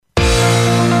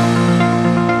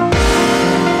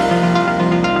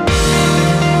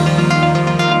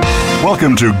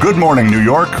Welcome to Good Morning New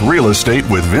York Real Estate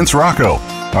with Vince Rocco.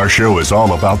 Our show is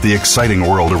all about the exciting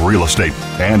world of real estate,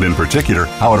 and in particular,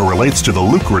 how it relates to the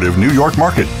lucrative New York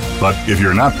market. But if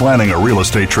you're not planning a real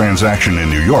estate transaction in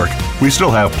New York, we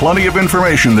still have plenty of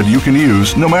information that you can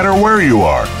use no matter where you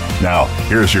are. Now,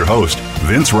 here's your host,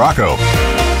 Vince Rocco.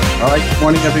 All right, good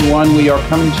morning, everyone. We are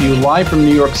coming to you live from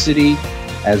New York City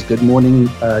as Good Morning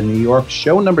New York,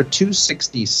 show number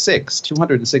 266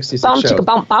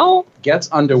 show,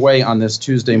 gets underway on this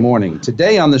Tuesday morning.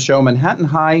 Today on the show, Manhattan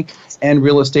High and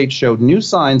real estate showed new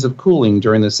signs of cooling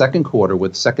during the second quarter,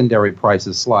 with secondary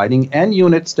prices sliding and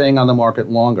units staying on the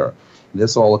market longer.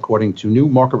 This all according to new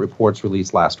market reports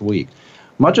released last week.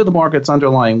 Much of the market's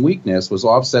underlying weakness was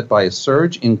offset by a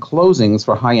surge in closings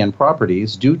for high-end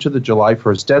properties due to the July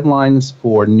 1st deadlines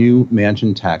for new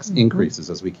mansion tax increases,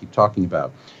 as we keep talking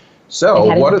about.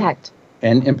 So,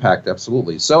 impact,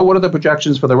 absolutely. So what are the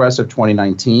projections for the rest of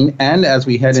 2019? And as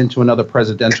we head into another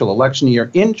presidential election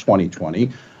year in 2020,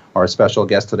 our special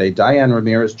guest today, Diane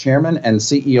Ramirez, Chairman and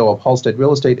CEO of Halstead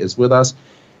Real Estate, is with us,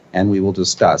 and we will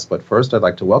discuss. But first, I'd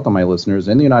like to welcome my listeners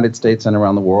in the United States and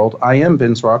around the world. I am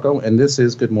Vince Rocco, and this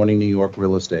is Good Morning New York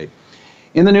Real Estate.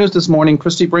 In the news this morning,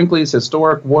 Christie Brinkley's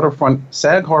historic waterfront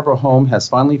Sag Harbor home has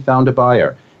finally found a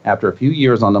buyer. After a few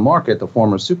years on the market, the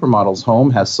former supermodel's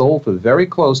home has sold for very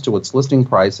close to its listing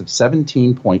price of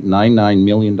 $17.99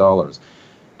 million.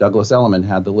 Douglas Elliman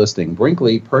had the listing.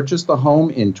 Brinkley purchased the home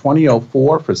in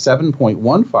 2004 for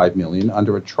 $7.15 million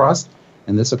under a trust,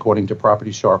 and this according to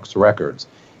Property Shark's records.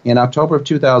 In October of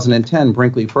 2010,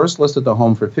 Brinkley first listed the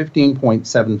home for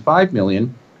 $15.75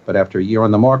 million, but after a year on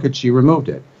the market, she removed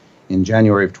it. In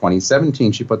January of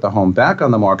 2017, she put the home back on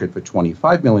the market for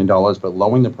 $25 million, but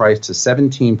lowering the price to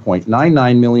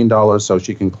 $17.99 million so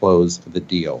she can close the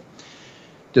deal.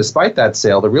 Despite that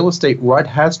sale, the real estate rut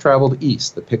has traveled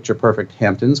east. The picture-perfect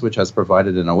Hamptons, which has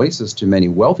provided an oasis to many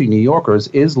wealthy New Yorkers,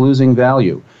 is losing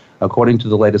value. According to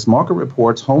the latest market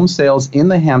reports, home sales in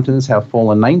the Hamptons have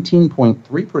fallen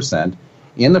 19.3%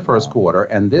 in the first quarter,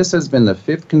 and this has been the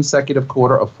fifth consecutive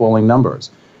quarter of falling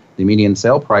numbers. The median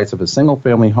sale price of a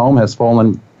single-family home has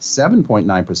fallen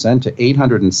 7.9% to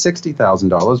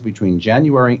 $860,000 between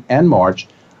January and March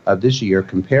of this year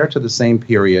compared to the same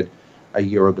period a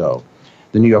year ago.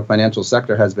 The New York financial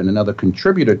sector has been another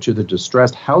contributor to the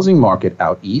distressed housing market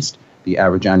out east. The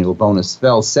average annual bonus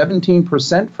fell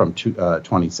 17% from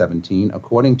 2017,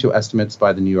 according to estimates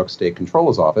by the New York State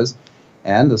Comptroller's Office.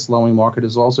 And the slowing market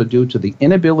is also due to the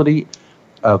inability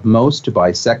of most to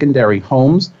buy secondary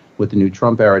homes. With the new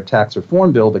Trump-era tax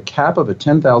reform bill, the cap of a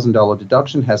 $10,000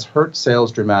 deduction has hurt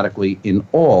sales dramatically in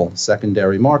all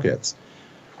secondary markets.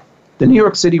 The New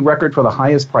York City record for the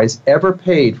highest price ever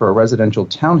paid for a residential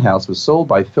townhouse was sold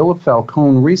by Philip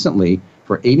Falcone recently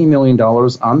for $80 million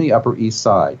on the Upper East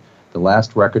Side. The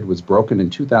last record was broken in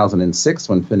 2006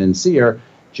 when financier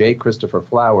J. Christopher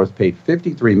Flowers paid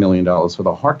 $53 million for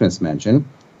the Harkness mansion.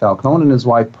 Falcone and his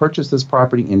wife purchased this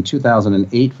property in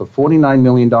 2008 for $49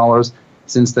 million.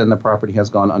 Since then, the property has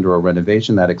gone under a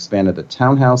renovation that expanded the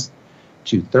townhouse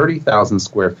to 30,000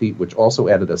 square feet, which also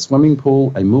added a swimming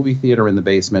pool, a movie theater in the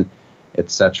basement,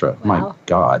 etc. Wow. My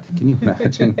God, can you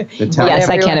imagine? Yes,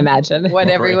 I can imagine. What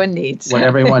everyone needs. What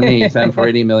everyone needs, and for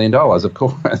 $80 million, of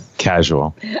course.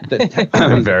 Casual. The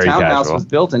townhouse was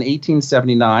built in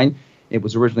 1879. It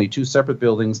was originally two separate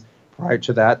buildings prior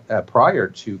to that, prior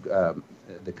to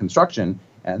the construction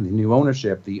and the new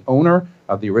ownership. The owner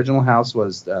of the original house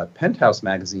was Penthouse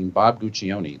magazine, Bob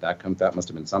Guccione. That must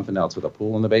have been something else with a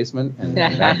pool in the basement and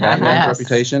that man's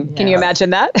reputation. Yes. Can you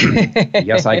imagine that?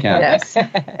 Yes, I can. Yes.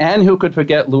 And who could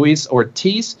forget Luis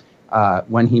Ortiz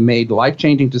when he made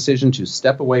life-changing decision to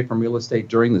step away from real estate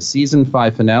during the season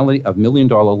 5 finale of $1 Million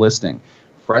Listing.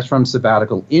 Fresh from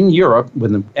sabbatical in Europe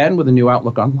with a new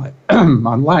outlook on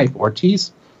life,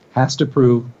 Ortiz has to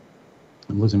prove.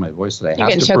 I'm losing my voice today. You're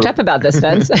getting choked up about this,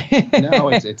 Vince. No,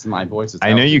 it's my voice.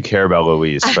 I know you care about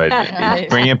Luis, but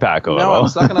bring it back a little. No, I'm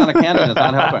sucking on a can and it's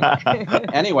not helping.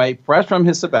 Anyway, fresh from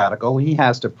his sabbatical, he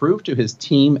has to prove to his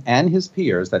team and his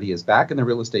peers that he is back in the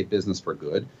real estate business for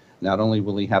good. Not only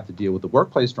will he have to deal with the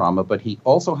workplace drama, but he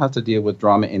also has to deal with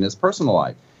drama in his personal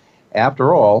life.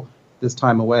 After all, this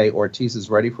time away, Ortiz is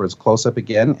ready for his close-up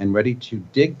again and ready to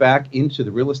dig back into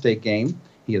the real estate game.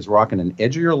 He is rocking an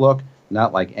edgier look,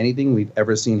 not like anything we've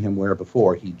ever seen him wear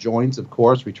before. He joins, of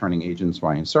course, returning agents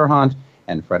Ryan Serhant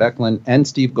and Fred Eklund and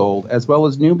Steve Gold, as well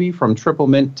as newbie from Triple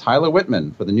Mint, Tyler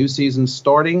Whitman, for the new season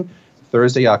starting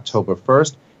Thursday, October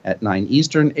 1st at 9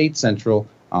 Eastern, 8 Central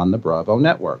on the Bravo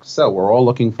Network. So we're all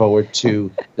looking forward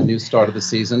to the new start of the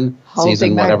season. Holding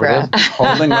season my whatever breath. it is.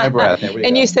 Holding my breath. There we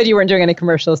And go. you said you weren't doing any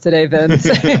commercials today, Vince.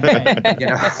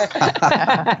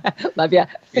 Love ya.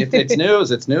 It's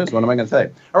news. It's news. What am I going to say?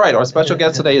 All right. Our special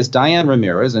guest today is Diane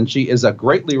Ramirez, and she is a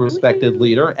greatly respected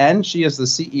leader, and she is the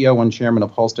CEO and chairman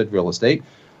of Halstead Real Estate.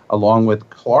 Along with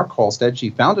Clark Halstead, she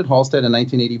founded Halstead in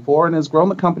 1984 and has grown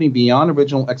the company beyond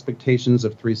original expectations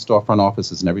of 3 storefront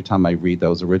offices. And every time I read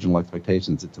those original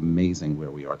expectations, it's amazing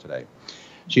where we are today.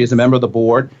 She is a member of the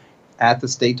board at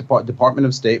the Department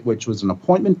of State, which was an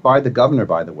appointment by the governor,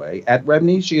 by the way. At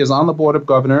REBNY, she is on the board of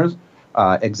governors,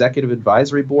 executive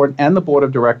advisory board, and the board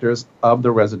of directors of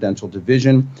the residential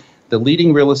division. The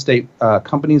leading real estate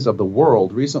companies of the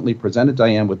world recently presented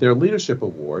Diane with their leadership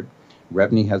award.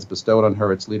 REBNY has bestowed on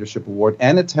her its Leadership Award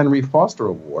and its Henry Foster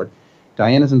Award.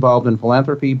 Diane is involved in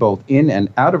philanthropy, both in and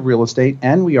out of real estate,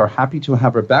 and we are happy to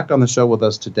have her back on the show with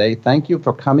us today. Thank you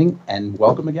for coming, and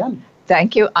welcome again.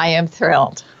 Thank you. I am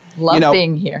thrilled. Love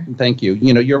being here. Thank you.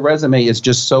 Your resume is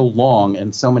just so long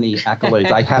and so many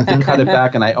accolades. I have to cut it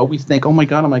back, and I always think, oh my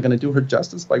God, am I going to do her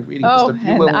justice by reading just a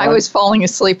few little I was falling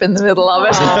asleep in the middle of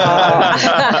it.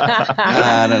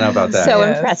 I don't know about that. So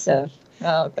impressive.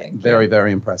 Oh, thank you. Very,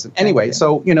 very impressive. Anyway,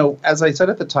 so, as I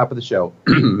said at the top of the show,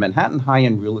 Manhattan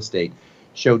high-end real estate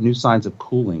showed new signs of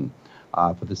cooling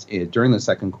during the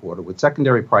second quarter, with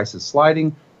secondary prices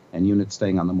sliding and units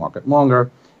staying on the market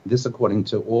longer. This according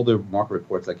to all the market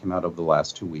reports that came out over the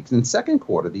last 2 weeks. In the second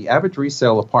quarter, the average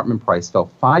resale apartment price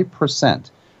fell 5%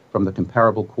 from the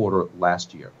comparable quarter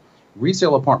last year.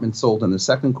 Resale apartments sold in the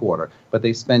second quarter, but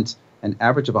they spent an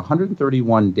average of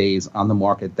 131 days on the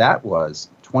market. That was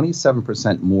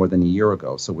 27% more than a year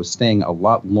ago. So we're staying a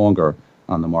lot longer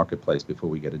on the marketplace before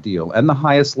we get a deal, and the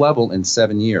highest level in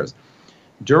 7 years.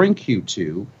 During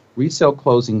Q2, resale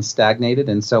closings stagnated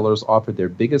and sellers offered their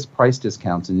biggest price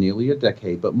discounts in nearly a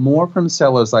decade, but more from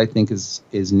sellers, I think, is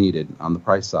needed on the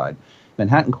price side.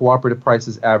 Manhattan cooperative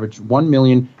prices averaged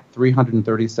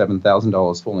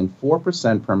 $1,337,000, falling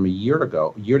 4% from a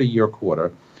year-to-year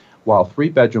quarter, while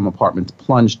 3-bedroom apartments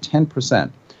plunged 10%.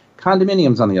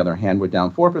 Condominiums, on the other hand, were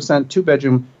down 4%.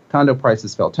 2-bedroom condo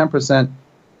prices fell 10%,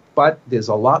 but there's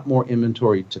a lot more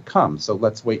inventory to come, so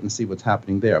let's wait and see what's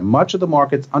happening there. Much of the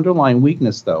market's underlying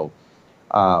weakness, though,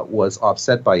 was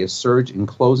offset by a surge in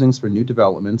closings for new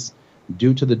developments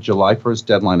due to the July 1st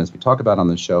deadline, as we talk about on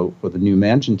the show, for the new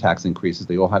mansion tax increases.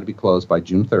 They all had to be closed by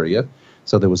June 30th,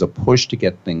 so there was a push to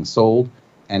get things sold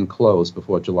and closed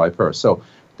before July 1st. So,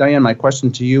 Diane, my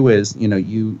question to you is,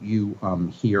 you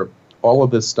hear all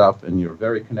of this stuff, and you're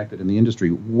very connected in the industry.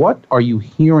 What are you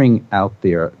hearing out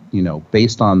there,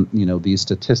 based on, these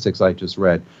statistics I just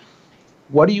read?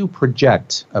 What do you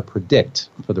predict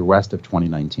for the rest of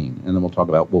 2019? And then we'll talk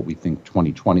about what we think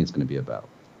 2020 is going to be about.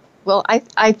 Well,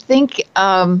 I think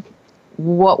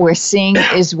what we're seeing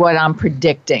is what I'm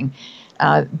predicting.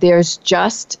 There's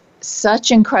just such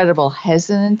incredible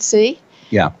hesitancy.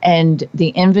 Yeah. And the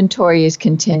inventory is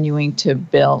continuing to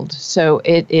build. So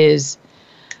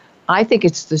I think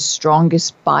it's the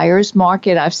strongest buyer's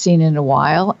market I've seen in a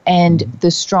while, and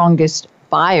the strongest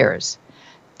buyers.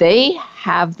 They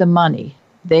have the money.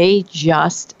 They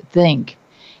just think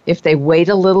if they wait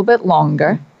a little bit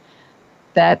longer,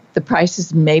 that the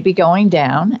prices may be going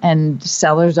down, and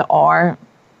sellers are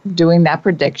doing that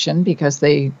prediction because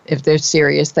if they're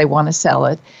serious, they want to sell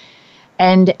it.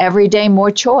 And every day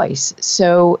more choice.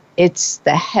 So it's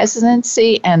the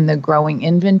hesitancy and the growing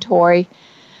inventory.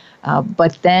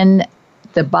 But then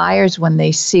the buyers, when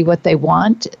they see what they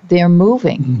want, they're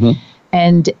moving. Mm-hmm.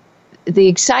 And the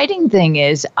exciting thing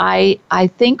is I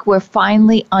think we're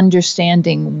finally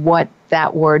understanding what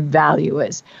that word value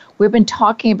is. We've been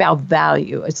talking about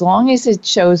value as long as it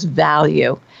shows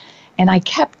value. And I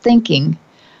kept thinking,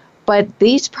 but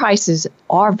these prices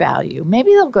are value. Maybe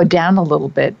they'll go down a little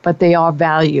bit, but they are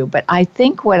value. But I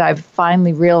think what I've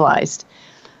finally realized,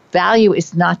 value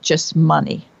is not just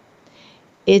money.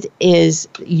 It is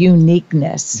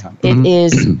uniqueness. Yeah. Mm-hmm. It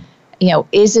is,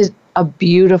 is it a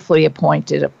beautifully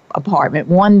appointed apartment,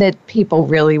 one that people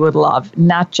really would love,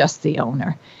 not just the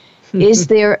owner? Is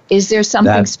there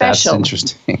something special? That's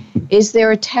interesting. Is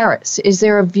there a terrace? Is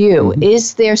there a view? Mm-hmm.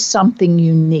 Is there something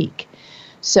unique?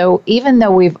 So even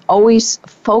though we've always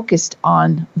focused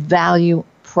on value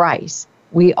price,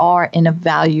 we are in a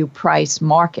value price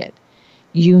market.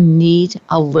 You need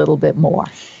a little bit more.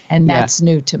 And that's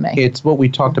new to me. It's what we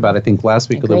talked about, I think, last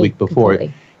week or the week before.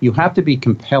 Completely. You have to be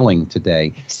compelling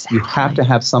today. Exactly. You have to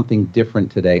have something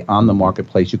different today on the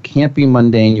marketplace. You can't be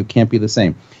mundane. You can't be the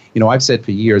same. I've said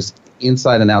for years,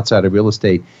 inside and outside of real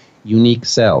estate, unique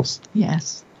sells.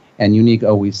 Yes. And unique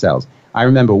always sells. I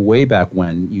remember way back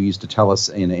when you used to tell us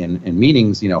in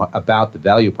meetings, about the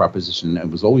value proposition. It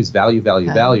was always value,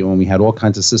 and we had all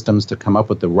kinds of systems to come up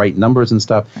with the right numbers and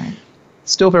stuff. Right.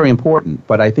 Still very important,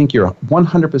 but I think you're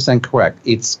 100% correct.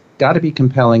 It's got to be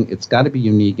compelling, it's got to be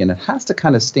unique, and it has to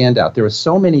kind of stand out. There are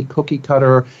so many cookie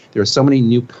cutter, there are so many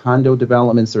new condo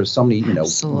developments, there are so many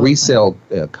resale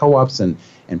co-ops and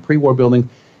pre-war building.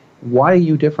 Why are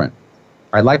you different?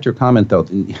 I liked your comment, though.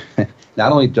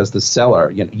 Not only does the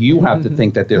seller, you have to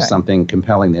think that there's something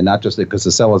compelling there, not just because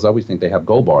the sellers always think they have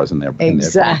gold bars in their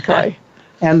exactly,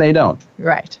 and they don't.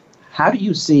 Right. How do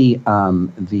you see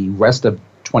the rest of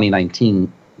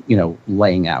 2019,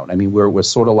 laying out? I mean, we're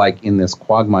sort of like in this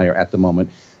quagmire at the moment.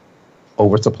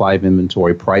 Oversupply of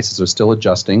inventory, prices are still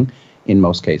adjusting in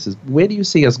most cases. Where do you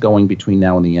see us going between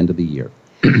now and the end of the year?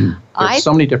 There's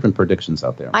so many different predictions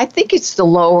out there. I think it's the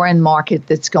lower end market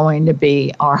that's going to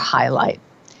be our highlight.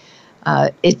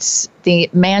 It's the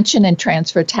mansion and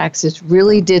transfer taxes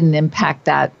really didn't impact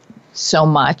that so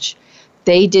much.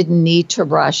 They didn't need to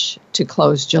rush to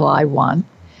close July 1.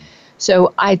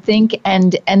 So I think,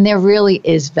 and there really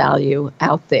is value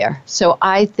out there. So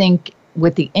I think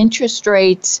with the interest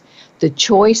rates, the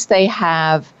choice they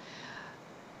have,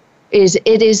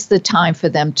 it is the time for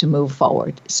them to move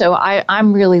forward. So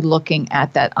I'm really looking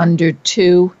at that under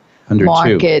two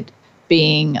market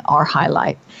being our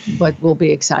highlight, but will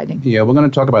be exciting. Yeah, we're going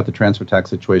to talk about the transfer tax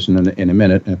situation in a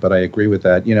minute, but I agree with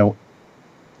that.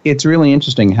 It's really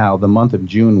interesting how the month of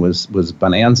June was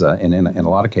bonanza in a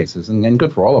lot of cases, and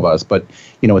good for all of us. But,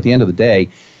 at the end of the day,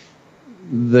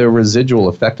 the residual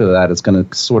effect of that is going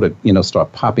to sort of,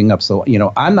 start popping up. So,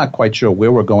 I'm not quite sure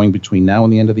where we're going between now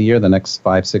and the end of the year, the next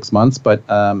 5-6 months. But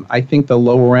I think the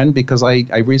lower end, because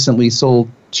I recently sold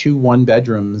 2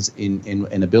 one-bedrooms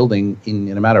in a building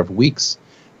in a matter of weeks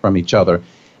from each other.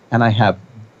 And I have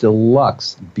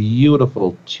deluxe,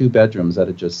 beautiful 2 bedrooms that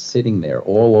are just sitting there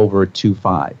all over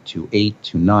 2.5, 2.8,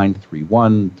 2.9,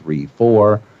 3.1,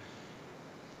 3.4.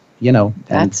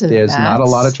 And there's not a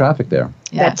lot of traffic there.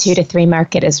 That 2 to 3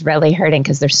 market is really hurting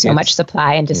because there's so much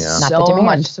supply and just not the demand. So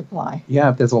much supply.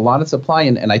 Yeah, there's a lot of supply.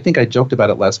 And I think I joked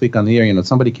about it last week on the air.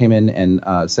 Somebody came in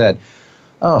and said,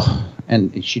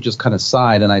 and she just kind of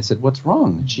sighed. And I said, what's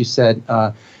wrong? And she said,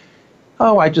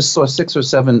 I just saw 6 or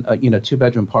 7,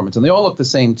 2-bedroom apartments, and they all look the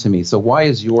same to me. So why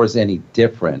is yours any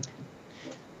different?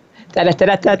 I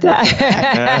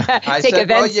said,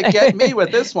 well, you get me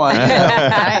with this one.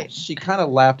 She kind of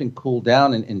laughed and cooled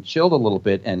down and chilled a little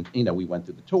bit. And, we went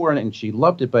through the tour and she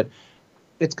loved it. But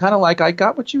it's kind of like I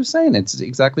got what you were saying. It's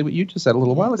exactly what you just said a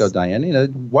little while ago, Diane.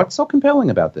 What's so compelling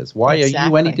about this? Why are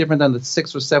you any different than the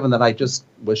 6 or 7 that I just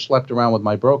was schlepped around with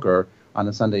my broker on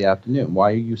a Sunday afternoon?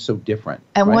 Why are you so different?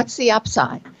 And what's the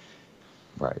upside?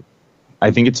 Right.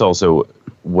 I think it's also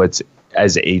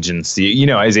as agents,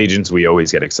 we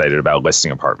always get excited about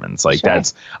listing apartments.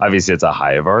 That's obviously it's a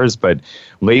high of ours, but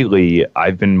lately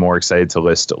I've been more excited to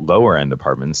list lower end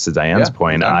apartments. To Diane's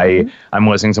point, I'm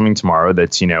listing something tomorrow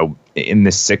that's, in the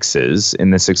 6s,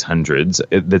 in the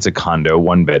 600s, that's a condo,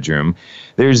 1 bedroom.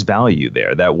 There's value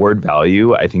there. That word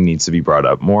value, I think, needs to be brought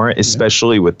up more,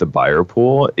 especially with the buyer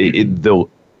pool.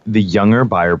 The younger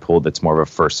buyer pool that's more of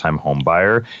a first-time home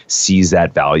buyer sees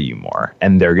that value more,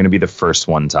 and they're going to be the first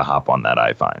one to hop on that,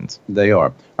 I find. They are.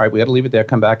 All right, we got to leave it there.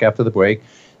 Come back after the break.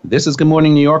 This is Good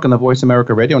Morning New York on the Voice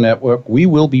America Radio Network. We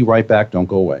will be right back. Don't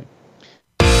go away.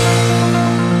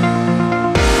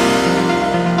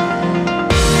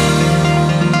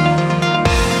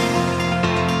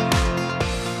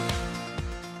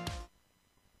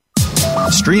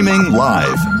 Streaming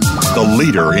live, the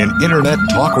leader in Internet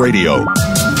talk radio.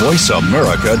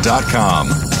 VoiceAmerica.com.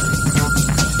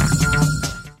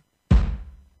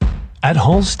 At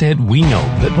Halstead, we know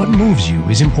that what moves you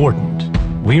is important.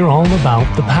 We're all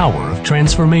about the power of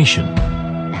transformation.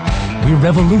 We're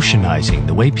revolutionizing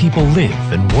the way people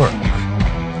live and work.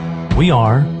 We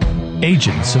are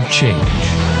agents of change.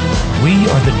 We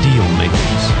are the deal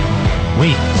makers.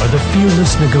 We are the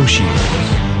fearless negotiators.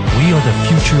 We are the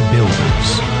future builders.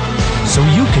 So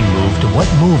you can move to what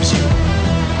moves you.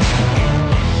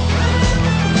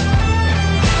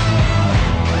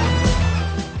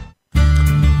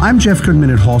 I'm Jeff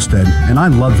Goodman at Halstead, and I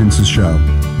love Vince's show.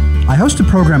 I host a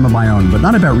program of my own, but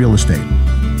not about real estate.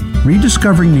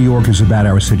 Rediscovering New York is about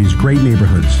our city's great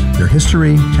neighborhoods, their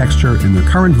history, texture, and their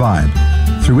current vibe,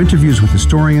 through interviews with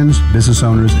historians, business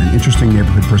owners, and interesting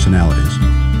neighborhood personalities.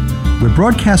 We're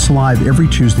broadcast live every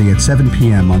Tuesday at 7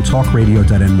 p.m. on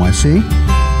talkradio.nyc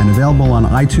and available on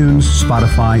iTunes,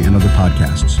 Spotify, and other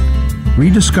podcasts.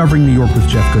 Rediscovering New York with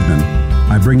Jeff Goodman.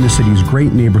 I bring the city's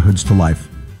great neighborhoods to life.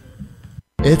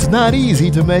 It's not easy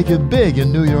to make it big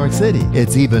in New York City.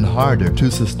 It's even harder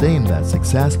to sustain that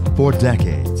success for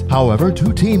decades. However,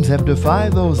 two teams have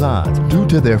defied those odds due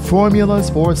to their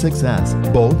formulas for success.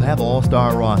 Both have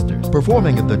all-star rosters,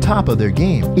 performing at the top of their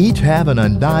game. Each have an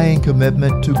undying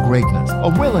commitment to greatness, a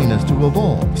willingness to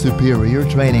evolve, superior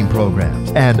training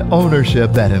programs, and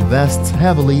ownership that invests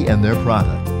heavily in their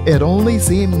product. It only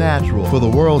seemed natural for the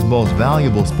world's most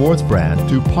valuable sports brand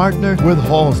to partner with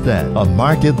Halstead, a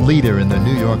market leader in the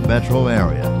New York metro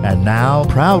area, and now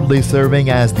proudly serving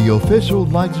as the official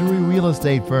luxury real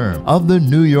estate firm of the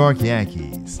New York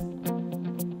Yankees.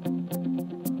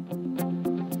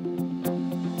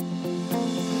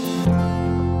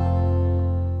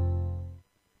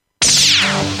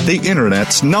 The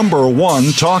Internet's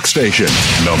 #1 talk station.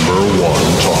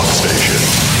 #1 talk station.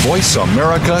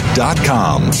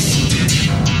 VoiceAmerica.com.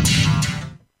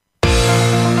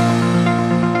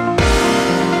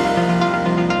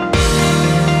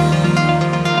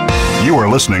 You are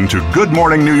listening to Good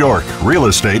Morning New York, Real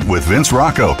Estate with Vince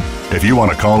Rocco. If you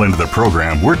want to call into the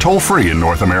program, we're toll-free in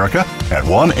North America at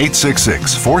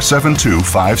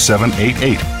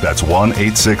 1-866-472-5788. That's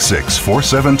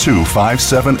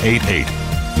 1-866-472-5788.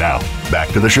 Now, back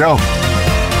to the show.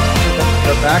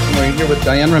 We're back, and we're here with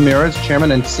Diane Ramirez,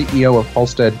 Chairman and CEO of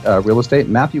Halstead Real Estate,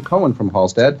 Matthew Cohen from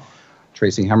Halstead,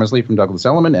 Tracy Hammersley from Douglas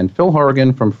Elliman, and Phil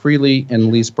Horrigan from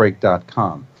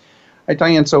freelyandleasebreak.com. Right,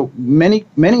 Diane, so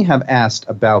many have asked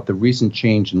about the recent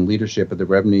change in leadership of the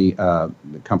Revenue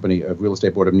Company of Real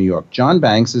Estate Board of New York. John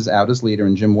Banks is out as leader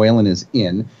and Jim Whalen is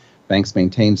in. Banks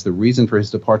maintains the reason for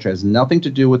his departure has nothing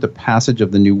to do with the passage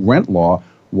of the new rent law,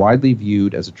 widely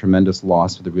viewed as a tremendous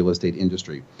loss for the real estate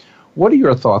industry. What are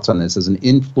your thoughts on this as an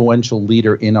influential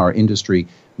leader in our industry,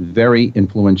 very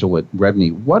influential at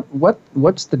Revenue?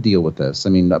 What's the deal with this? I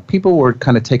mean, people were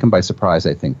kind of taken by surprise,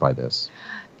 I think, by this.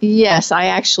 Yes, I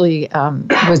actually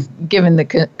was given the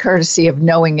courtesy of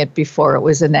knowing it before it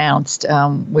was announced,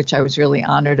 which I was really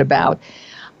honored about.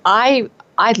 I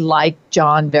like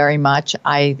John very much.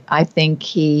 I think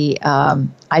he's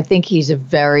a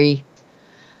very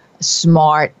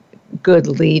smart, good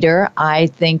leader. I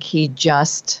think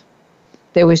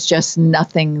there was just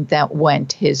nothing that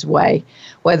went his way,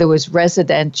 whether it was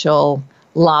residential,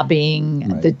 lobbying,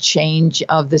 right. The change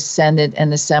of the Senate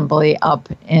and Assembly up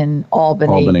in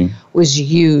Albany was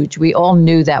huge. We all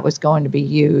knew that was going to be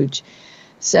huge.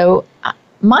 So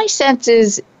my sense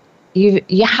is you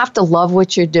have to love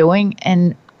what you're doing,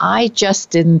 and I just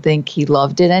didn't think he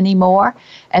loved it anymore.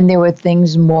 And there were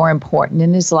things more important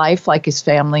in his life, like his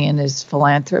family and his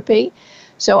philanthropy.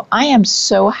 So I am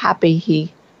so happy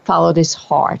he followed his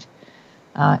heart.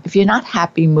 If you're not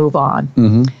happy, move on.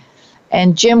 Mm-hmm.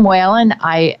 And Jim Whalen,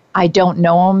 I don't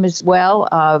know him as well,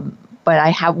 but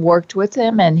I have worked with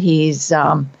him, and he's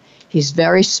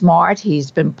very smart.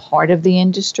 He's been part of the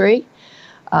industry.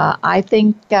 I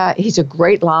think he's a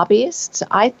great lobbyist.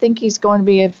 I think he's going to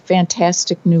be a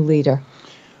fantastic new leader.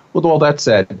 With all that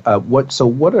said, what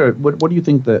do you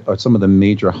think that are some of the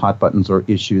major hot buttons or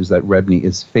issues that Revenue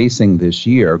is facing this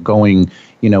year, going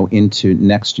into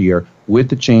next year with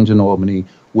the change in Albany,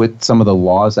 with some of the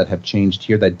laws that have changed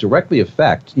here that directly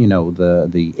affect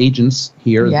the agents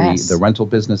here, yes. the rental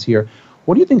business here?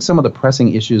 What do you think some of the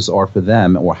pressing issues are for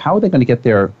them, or how are they going to get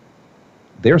their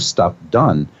stuff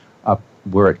done up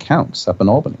where it counts, up in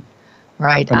Albany?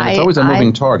 Right. I mean, it's always a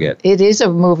moving target. It is a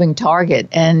moving target,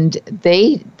 and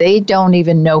they don't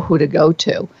even know who to go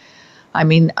to. I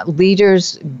mean,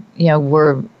 leaders,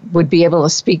 would be able to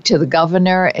speak to the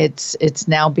governor. It's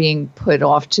now being put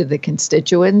off to the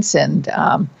constituents, and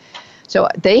so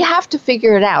they have to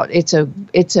figure it out. It's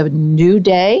a new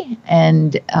day,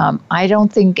 and I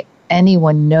don't think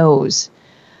anyone knows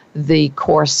the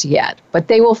course yet, but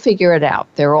they will figure it out.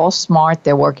 They're all smart.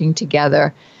 They're working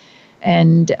together.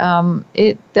 And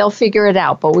they'll figure it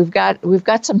out. But we've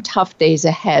got some tough days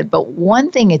ahead. But one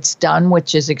thing it's done,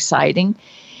 which is exciting,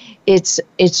 it's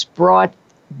brought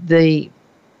the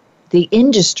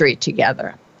industry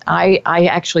together. I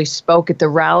actually spoke at the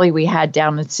rally we had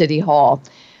down at City Hall.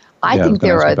 I think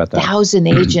there are 1,000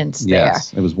 agents there.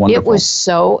 Yes, it was wonderful. It was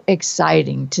so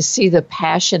exciting to see the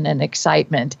passion and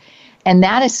excitement. And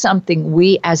that is something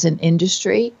we as an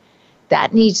industry,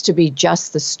 that needs to be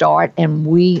just the start, and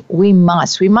we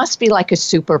must be like a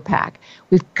super PAC.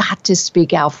 We've got to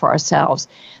speak out for ourselves.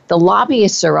 The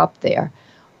lobbyists are up there,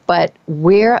 but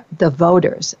we're the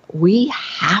voters. We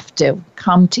have to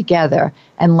come together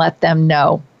and let them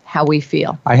know how we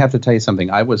feel. I have to tell you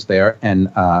something. I was there, and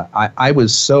I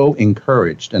was so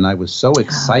encouraged, and I was so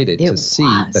excited to see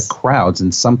the crowds,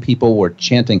 and some people were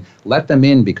chanting, "Let them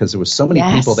in," because there were so many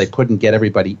people they couldn't get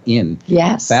everybody in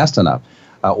fast enough.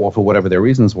 or for whatever their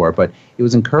reasons were. But it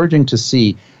was encouraging to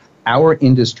see our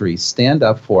industry stand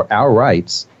up for our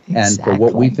rights and for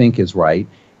what we think is right.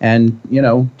 And,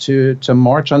 to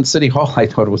march on City Hall, I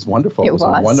thought it was wonderful. It was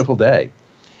a wonderful day.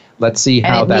 Let's see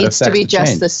how that affects the change. It needs to be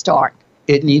just the start.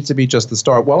 It needs to be just the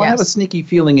start. Well, yes. I have a sneaky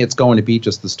feeling it's going to be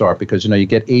just the start because, you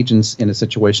get agents in a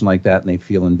situation like that and they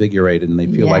feel invigorated and they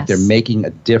feel like they're making a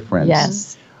difference.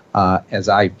 Yes. As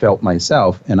I felt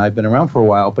myself. And I've been around for a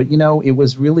while. But,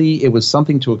 it was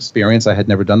something to experience. I had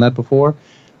never done that before.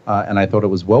 And I thought it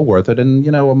was well worth it. And,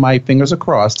 my fingers are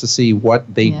crossed to see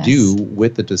what they do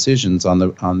with the decisions on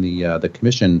the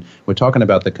commission. We're talking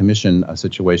about the commission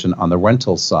situation on the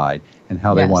rental side and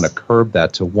how they want to curb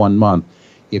that to 1 month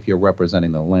if you're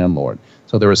representing the landlord.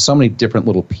 So there are so many different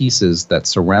little pieces that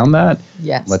surround that.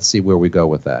 Yes. Let's see where we go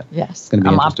with that. Yes. It's going to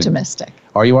be I'm optimistic.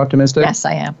 Are you optimistic? Yes,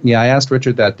 I am. Yeah, I asked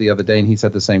Richard that the other day, and he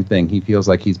said the same thing. He feels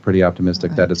like he's pretty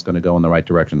optimistic that it's going to go in the right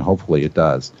direction. Hopefully it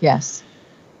does. Yes.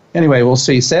 Anyway, we'll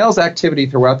see. Sales activity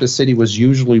throughout the city was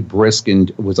unusually brisk in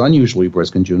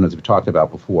June, as we talked about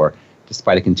before,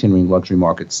 despite a continuing luxury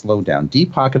market slowdown.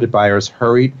 Deep-pocketed buyers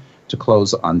hurried to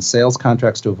close on sales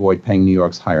contracts to avoid paying New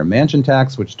York's higher mansion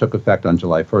tax, which took effect on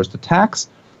July 1st. The tax,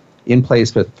 in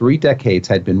place for 3 decades,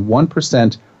 had been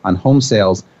 1% on home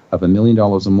sales of $1 million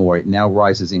or more. It now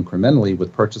rises incrementally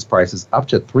with purchase prices up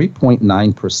to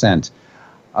 3.9%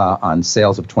 on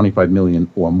sales of $25 million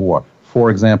or more. For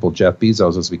example, Jeff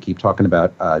Bezos, as we keep talking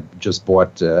about, just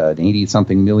bought an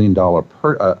 $80-something million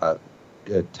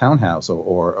townhouse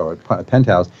or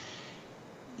penthouse.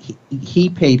 He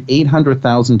paid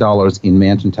 $800,000 in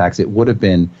mansion tax. It would have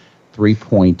been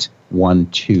 3.12.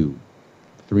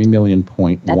 $3 million.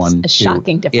 That's a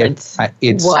shocking difference.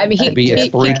 He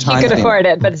could afford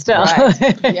it, but still.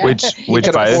 Yeah.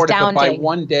 Which by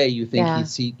one day you think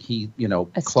he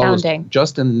closed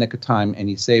just in the nick of time, and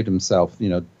he saved himself,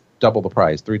 double the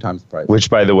price, 3 times the price. Which,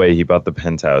 by the way, he bought the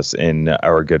penthouse in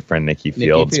our good friend Nikki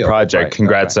Field's project. Right,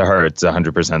 Congrats to her. It's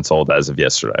 100% sold as of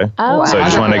yesterday. Oh, wow. So I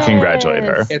just want to congratulate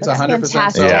her. It's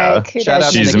 100% sold. Yeah. Shout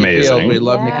out to Nikki amazing. Field. We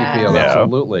love Nikki Field. Yeah.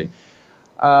 Absolutely.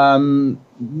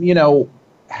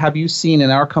 Have you seen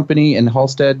in our company in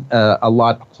Halstead a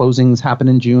lot of closings happen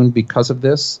in June because of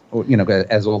this? Or,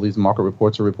 as all these market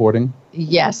reports are reporting?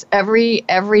 Yes.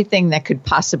 Everything that could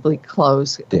possibly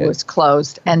close was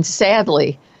closed. And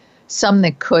sadly, some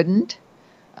that couldn't,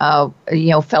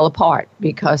 fell apart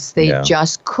because they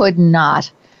just could not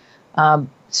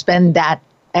spend that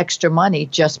extra money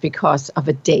just because of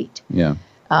a date. Yeah.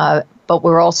 But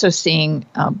we're also seeing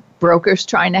brokers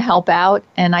trying to help out,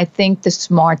 and I think the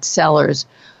smart sellers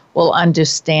will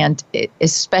understand it,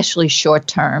 especially short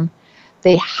term.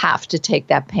 They have to take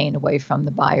that pain away from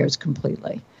the buyers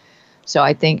completely. So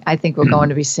I think we're going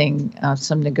to be seeing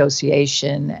some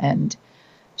negotiation and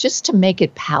just to make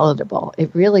it palatable. It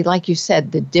really, like you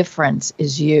said, the difference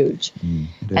is huge.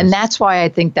 And that's why I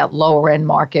think that lower end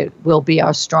market will be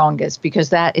our strongest, because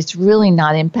that it's really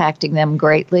not impacting them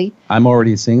greatly. I'm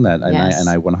already seeing that, and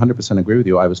I 100% agree with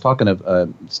you. I was talking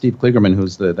to Steve Kligerman,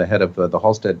 who's the head of the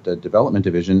Halstead Development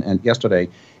Division, and yesterday,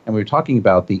 and we were talking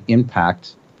about the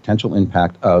potential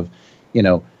impact of,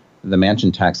 the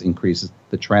mansion tax increases,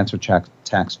 the transfer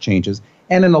tax changes.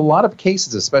 And in a lot of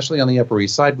cases, especially on the Upper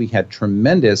East Side, we had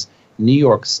tremendous New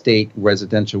York State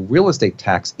residential real estate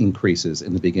tax increases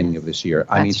in the beginning of this year.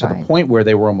 I mean, to the point where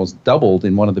they were almost doubled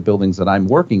in one of the buildings that I'm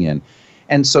working in.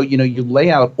 And so, you lay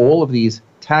out all of these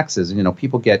taxes, and,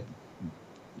 people get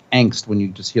angst when you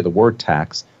just hear the word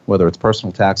tax, whether it's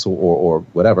personal tax or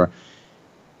whatever.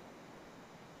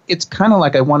 It's kind of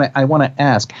like I want to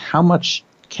ask, how much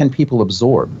can people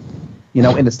absorb?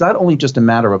 And it's not only just a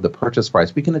matter of the purchase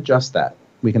price. We can adjust that.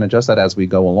 We can adjust that as we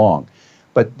go along.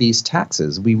 But these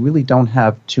taxes, we really don't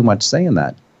have too much say in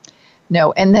that.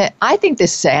 No, and I think the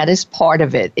saddest part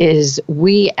of it is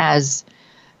we as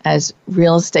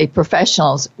real estate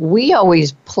professionals, we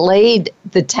always played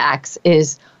the tax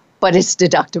but it's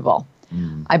deductible.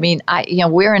 I mean,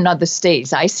 we're in other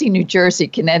states. I see New Jersey,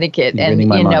 Connecticut,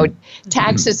 and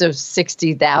taxes of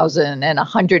 $60,000 and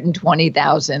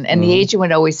 $120,000, and the agent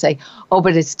would always say, "Oh,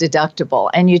 but it's deductible,"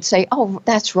 and you'd say, "Oh,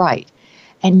 that's right."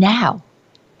 And now,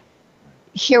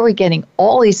 here we're getting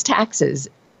all these taxes,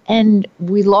 and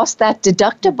we lost that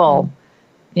deductible.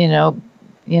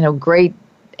 Great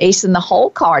ace in the hole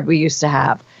card we used to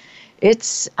have.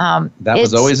 It's that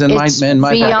was always in my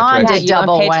beyond a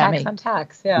double whammy. Tax on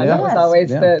tax. Yeah, that was always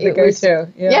the go-to.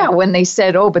 Yeah, when they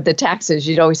said, "Oh, but the taxes,"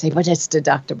 you'd always say, "But it's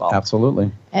deductible."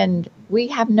 Absolutely. And we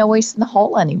have no ace in the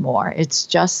hole anymore. It's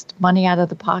just money out of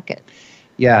the pocket.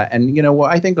 Yeah, and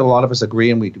I think a lot of us agree,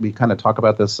 and we kind of talk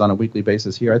about this on a weekly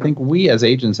basis here. I think we as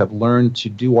agents have learned to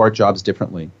do our jobs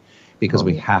differently. because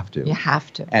we have to. You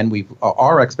have to. And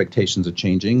our expectations are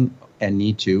changing and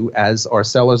need to, as our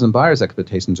sellers and buyers'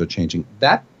 expectations are changing.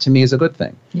 That, to me, is a good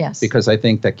thing. Yes. Because I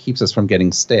think that keeps us from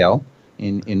getting stale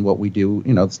in what we do.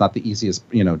 It's not the easiest,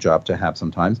 job to have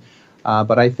sometimes.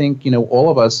 But I think, all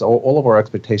of us, all of our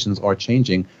expectations are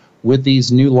changing with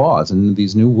these new laws and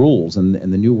these new rules and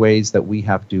the new ways that we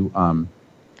have to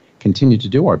continue to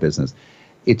do our business.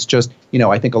 It's just,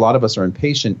 I think a lot of us are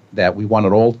impatient that we want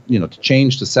it all, to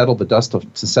change, to settle the dust,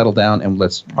 to settle down, and all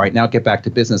right, now get back to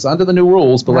business under the new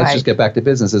rules, but let's just get back to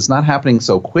business. It's not happening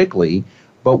so quickly,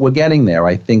 but we're getting there,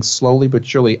 I think, slowly but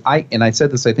surely. I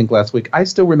said this, I think, last week, I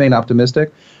still remain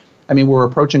optimistic. I mean, we're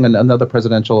approaching another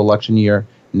presidential election year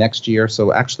next year,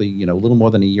 so actually, a little more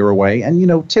than a year away.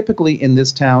 And, typically in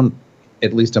this town,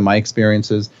 at least in my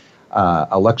experiences,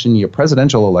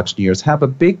 presidential election years have a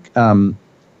big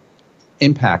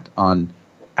impact on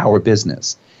our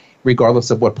business,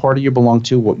 regardless of what party you belong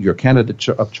to, what your candidate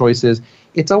of choice is.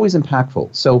 It's always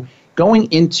impactful. So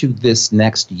going into this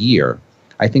next year,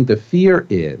 I think the fear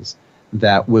is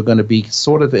that we're going to be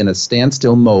sort of in a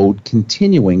standstill mode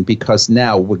continuing, because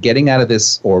now we're getting out of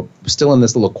this, or still in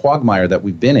this little quagmire that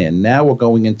we've been in. Now we're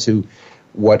going into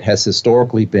what has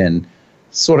historically been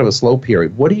sort of a slow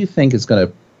period. What do you think is going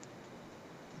to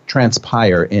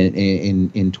transpire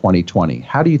in 2020?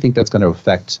 How do you think that's going to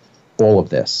affect all of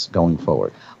this going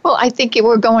forward? Well, I think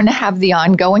we're going to have the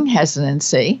ongoing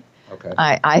hesitancy. Okay.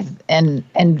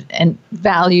 And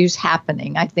values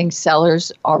happening. I think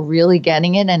sellers are really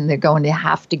getting it, and they're going to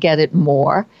have to get it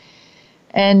more.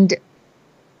 And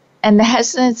the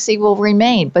hesitancy will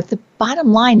remain. But the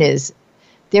bottom line is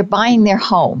they're buying their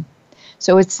home.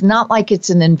 So it's not like it's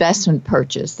an investment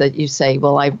purchase that you say,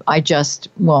 well, I just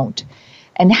won't.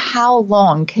 And how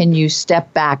long can you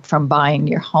step back from buying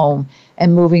your home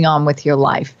and moving on with your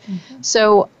life? Mm-hmm.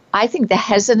 So I think the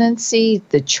hesitancy,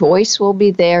 the choice will be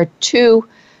there. Two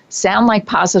sound like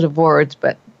positive words,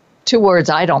 but two words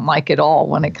I don't like at all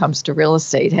when it comes to real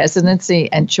estate: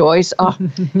 hesitancy and choice. Oh,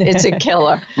 it's a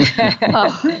killer.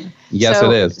 Yes,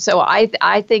 it is. So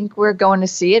I think we're going to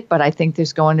see it, but I think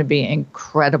there's going to be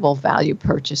incredible value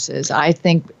purchases.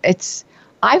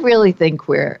 I really think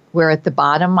we're at the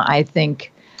bottom. I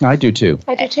do too.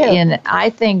 And I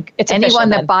think it's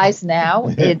anyone that buys now,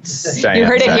 it's you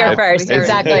heard it here first.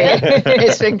 Exactly.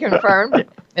 It's been confirmed.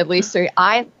 At least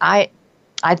I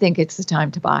think it's the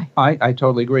time to buy. I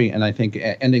totally agree. And I think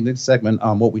ending this segment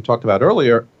on what we talked about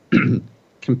earlier,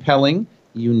 compelling,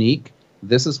 unique,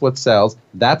 this is what sells.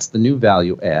 That's the new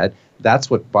value add.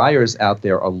 That's what buyers out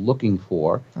there are looking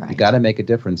for. Right. You got to make a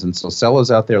difference. And so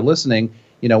sellers out there listening,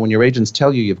 when your agents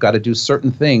tell you've got to do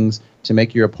certain things to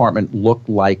make your apartment look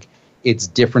like it's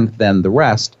different than the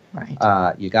rest,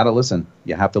 right. You got to listen.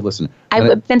 You have to listen.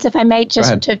 Vince, if I may,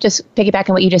 just piggyback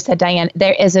on what you just said, Diane,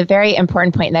 there is a very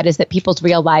important point, and that is that people's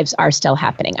real lives are still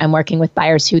happening. I'm working with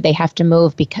buyers who they have to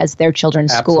move because their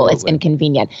children's school is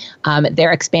inconvenient.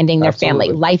 They're expanding their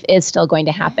family. Life is still going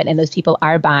to happen, and those people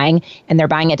are buying, and they're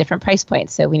buying at different price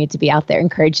points. So we need to be out there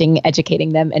encouraging, educating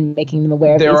them, and making them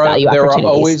aware of these value opportunities. There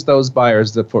are always those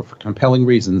buyers that, for compelling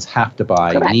reasons, have to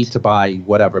buy, need to buy,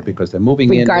 whatever, because they're moving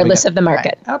regardless of the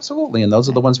market. Right. Absolutely, and those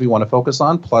are the ones we want to focus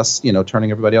on, plus, turning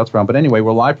everybody else around. But anyway,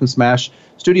 we're live from Smash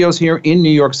Studios here in New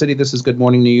York City. This is Good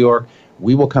Morning New York.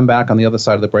 We will come back on the other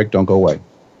side of the break. Don't go away.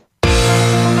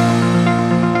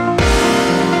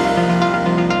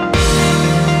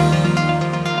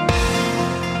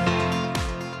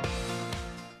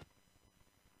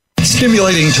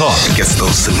 Stimulating talk gets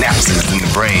those synapses in the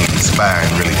brain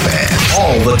firing really fast.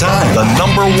 All the time. The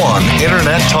 #1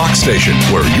 internet talk station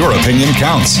where your opinion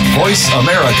counts.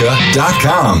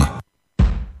 VoiceAmerica.com.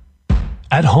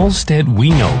 At Halstead, we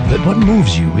know that what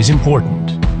moves you is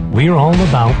important. We're all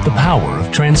about the power of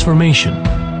transformation.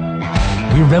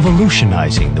 We're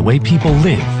revolutionizing the way people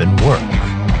live and work.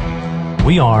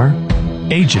 We are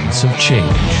agents of change.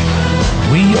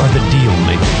 We are the deal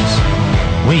makers.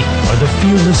 We are the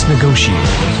fearless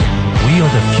negotiators. We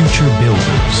are the future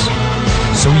builders.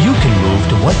 So you can move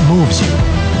to what moves you.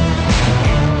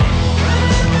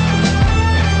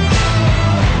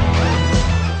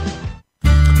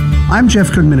 I'm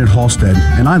Jeff Goodman at Halstead,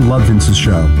 and I love Vince's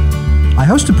show. I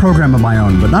host a program of my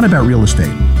own, but not about real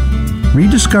estate.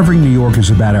 Rediscovering New York is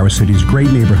about our city's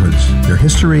great neighborhoods, their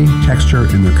history, texture,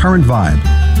 and their current vibe,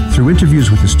 through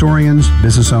interviews with historians,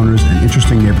 business owners, and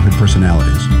interesting neighborhood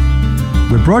personalities.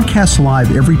 We're broadcast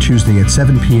live every Tuesday at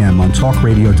 7 p.m. on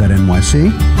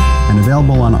talkradio.nyc and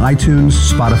available on iTunes,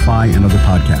 Spotify, and other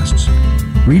podcasts.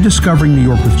 Rediscovering New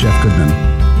York with Jeff Goodman.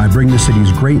 I bring the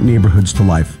city's great neighborhoods to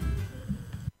life.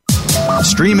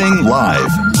 Streaming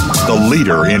live, the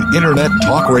leader in Internet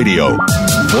talk radio.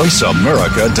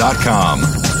 VoiceAmerica.com.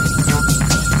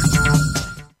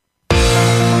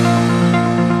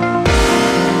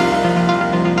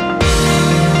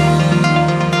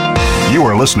 You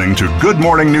are listening to Good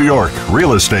Morning New York,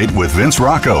 Real Estate with Vince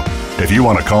Rocco. If you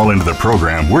want to call into the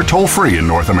program, we're toll-free in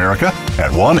North America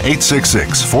at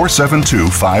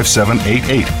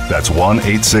 1-866-472-5788. That's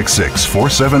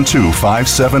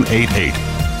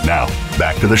 1-866-472-5788. Now,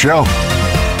 back to the show.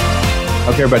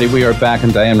 Okay, everybody, we are back,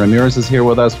 and Diane Ramirez is here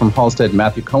with us from Halstead,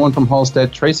 Matthew Cohen from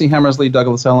Halstead, Tracy Hammersley,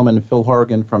 Douglas Elliman, and Phil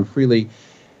Horrigan from Freely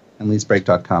and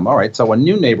LeaseBreak.com. All right, so a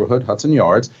new neighborhood, Hudson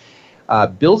Yards,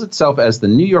 bills itself as the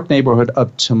New York neighborhood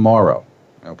of tomorrow,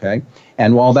 okay?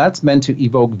 And while that's meant to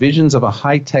evoke visions of a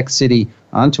high-tech city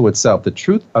onto itself, the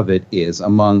truth of it is,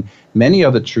 among many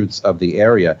other truths of the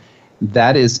area,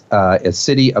 that is a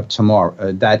city of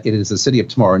tomorrow, that it is a city of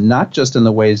tomorrow, not just in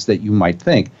the ways that you might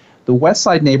think. The West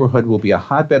Side neighborhood will be a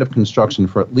hotbed of construction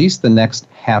for at least the next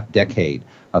half-decade,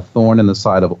 a thorn in the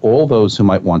side of all those who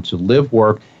might want to live,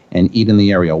 work, and eat in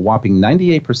the area. A whopping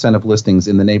 98% of listings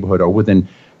in the neighborhood are within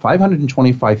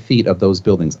 525 feet of those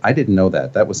buildings. I didn't know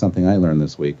that. That was something I learned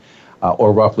this week,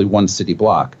 or roughly one city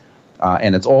block.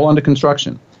 And it's all under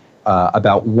construction.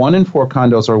 About 1 in 4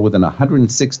 condos are within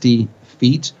 160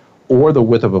 feet or the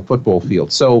width of a football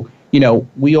field. So,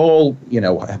 we all,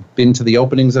 have been to the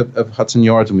openings of Hudson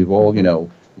Yards, and we've all,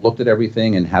 looked at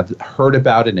everything and have heard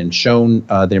about it and shown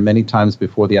there many times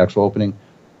before the actual opening.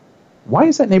 Why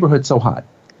is that neighborhood so hot?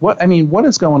 What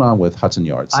is going on with Hudson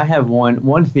Yards? I have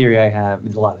one theory I have.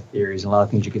 There's a lot of theories and a lot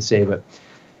of things you could say, but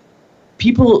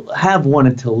people have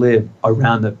wanted to live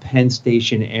around the Penn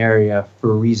Station area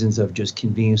for reasons of just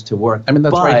convenience to work.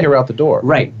 That's right here out the door.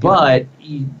 Right, but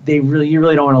you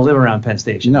really don't want to live around Penn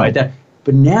Station. No. Right?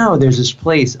 But now there's this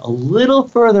place a little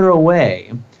further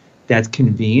away that's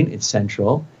convenient, it's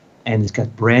central, and it's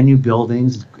got brand new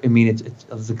buildings.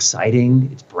 It's exciting,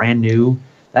 it's brand new.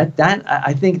 That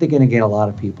I think they're going to get a lot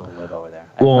of people to live over there.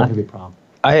 That's not going to be a problem.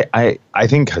 I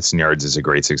think Hudson Yards is a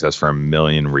great success for a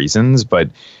million reasons, but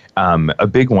a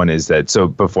big one is that, so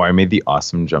before I made the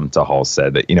awesome jump to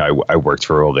Halstead, I worked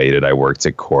for Related, I worked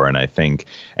at Core, and I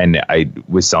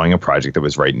was selling a project that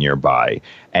was right nearby.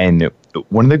 And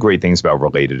one of the great things about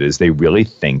Related is they really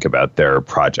think about their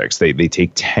projects. They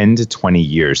take 10 to 20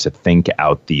 years to think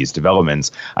out these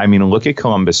developments. Look at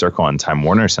Columbus Circle and Time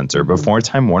Warner Center. Before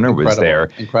Time Warner was there,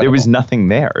 there was nothing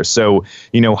there. So,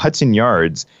 Hudson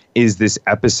Yards is this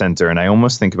epicenter, and I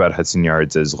almost think about Hudson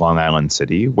Yards as Long Island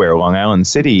City, where Long Island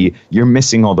City, you're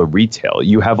missing all the retail.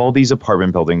 You have all these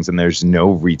apartment buildings, and there's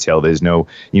no retail. There's no,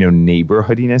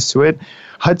 neighborhoodiness to it.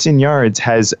 Hudson Yards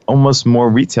has almost more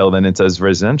retail than it does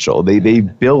residential. They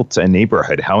built a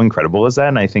neighborhood. How incredible is that?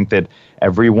 And I think that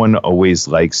everyone always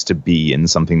likes to be in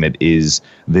something that is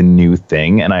the new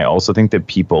thing. And I also think that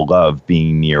people love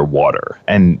being near water.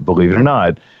 And believe it or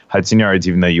not, Hudson Yards,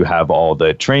 even though you have all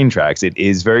the train tracks, it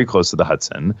is very close to the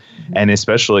Hudson. Mm-hmm. And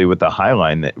especially with the High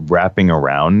Line that wrapping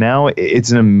around now,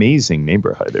 it's an amazing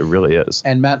neighborhood. It really is.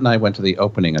 And Matt and I went to the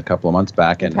opening a couple of months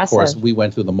back. And Impressive. Of course, we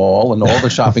went through the mall and all the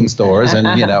shopping stores. And,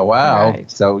 wow.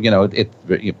 Right. So, it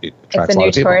attracts a lot of people. It's a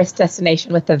new tourist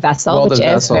destination with the Vessel, which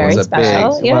is very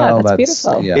special. That's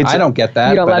beautiful. Yeah, I don't get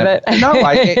that. You don't love it? No,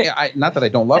 I not that I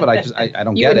don't love it. I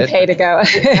don't get it. You wouldn't pay to go.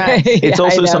 It's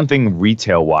also something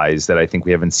retail-wise that I think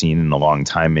we haven't seen in a long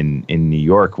time in New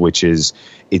York, which is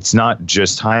it's not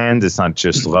just high end, it's not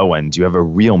just low end. You have a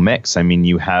real mix.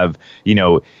 You have,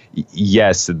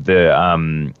 yes,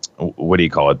 the what do you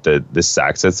call it? The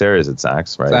Saks that's there, is it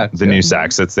Saks, right? Saks, the new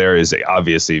Saks that's there is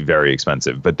obviously very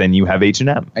expensive, but then you have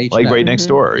H&M, like right next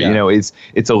door. Yeah.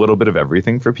 It's a little bit of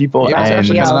everything for people. Yeah, and, it's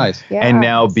actually nice. Yeah. And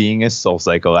now being a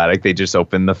SoulCycle addict, they just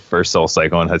opened the first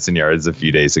SoulCycle in Hudson Yards a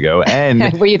few days ago.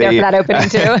 And were you there for that opening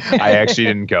too? I actually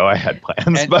didn't go. I had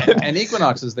plans, and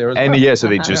Equinox is there as well. And yeah, so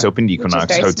they just opened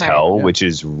Equinox Hotel, which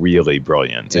is really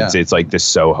brilliant. Yeah. It's like the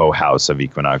Soho House of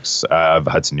Equinox of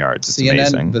Hudson Yards. It's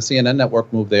amazing. The CNN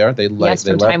network moved there. They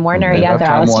from Time Warner. Yeah,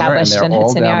 they're all established in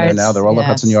Hudson Yards. Now they're all at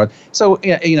Hudson Yards. So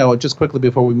just quickly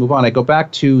before we move on, I go back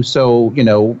to for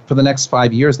the next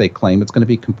 5 years they claim it's going to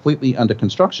be completely under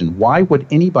construction. Why would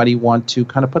anybody want to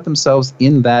kind of put themselves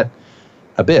in that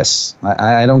abyss?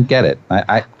 I don't get it.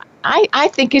 I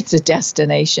think it's a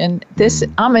destination.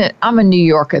 I'm a New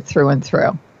Yorker through and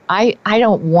through. I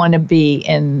don't want to be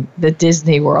in the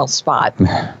Disney World spot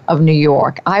of New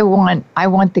York. I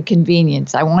want the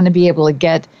convenience. I want to be able to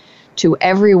get to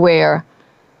everywhere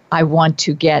I want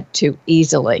to get to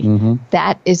easily. Mm-hmm.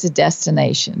 That is a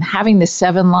destination. Having the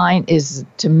 7 line is,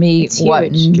 to me, It's what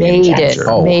huge. made Game it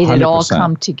changer. made it all 100%.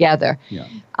 come together. Yeah.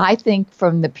 I think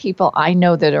from the people I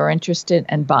know that are interested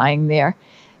in buying there,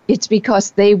 it's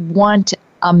because they want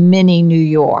a mini New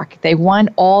York. They want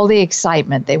all the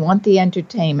excitement. They want the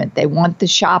entertainment. They want the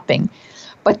shopping,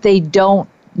 but they don't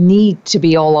need to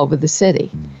be all over the city.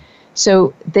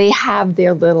 So they have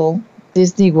their little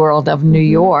Disney World of New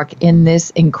York in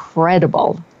this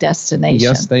incredible destination.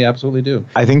 Yes, they absolutely do.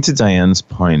 I think to Diane's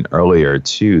point earlier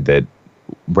too, that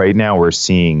right now we're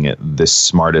seeing the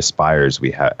smartest buyers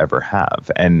we ever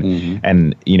have,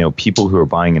 and you know, people who are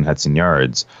buying in Hudson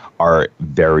Yards are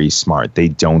very smart. They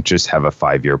don't just have a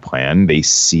 5-year plan. They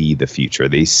see the future.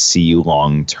 They see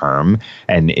long term.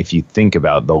 And if you think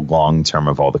about the long term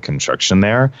of all the construction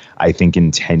there, I think in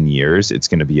 10 years it's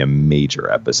going to be a major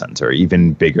epicenter,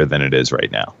 even bigger than it is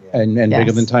right now. And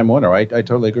bigger than Time Warner. I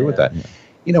totally agree with that.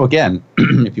 You know, again,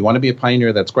 if you want to be a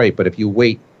pioneer, that's great. But if you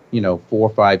wait, 4,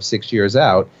 5, 6 years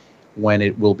out, when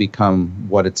it will become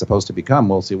what it's supposed to become,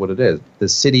 we'll see what it is. The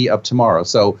city of tomorrow.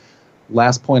 So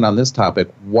last point on this topic,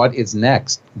 what is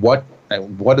next? What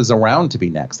is around to be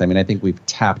next? I mean, I think we've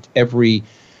tapped every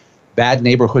bad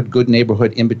neighborhood, good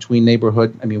neighborhood, in-between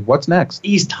neighborhood. I mean, what's next?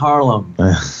 East Harlem.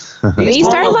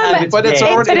 East Harlem, but it's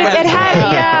already.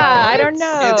 I don't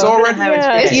know. It's already.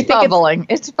 It's bubbling.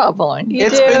 It's bubbling.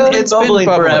 It's bubbling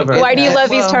been forever. Why do you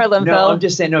love East Harlem, No, Bill? I'm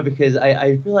just saying no because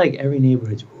I feel like every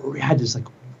neighborhood's had this like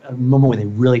a moment when they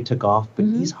really took off, but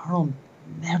East Harlem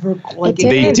never quite.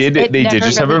 They did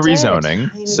just have a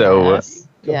rezoning, so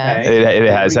Yeah. it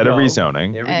has had a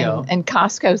rezoning. There we go. And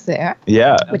Costco's there.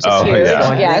 Yeah, Which is huge.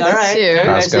 Yeah. Yes. All right. Huge.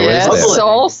 Costco Yes. is there.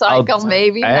 Soul Cycle,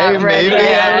 maybe not ready. maybe,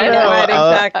 I don't know. Right,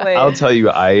 exactly. I'll tell you,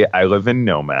 I live in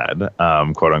Nomad,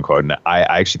 quote unquote, and I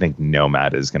actually think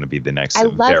Nomad is going to be the next I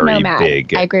love very Nomad.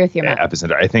 big I agree with you, Matt.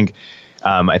 epicenter. I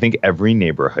think every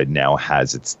neighborhood now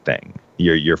has its thing.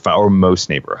 Or most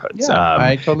neighborhoods. Yeah,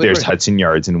 I totally there's agree. Hudson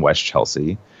Yards in West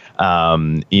Chelsea.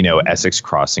 Essex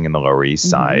Crossing in the Lower East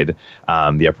Side.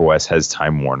 The Upper West has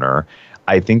Time Warner.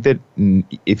 I think that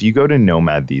if you go to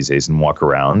Nomad these days and walk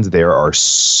around, there are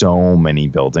so many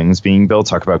buildings being built.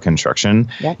 Talk about construction.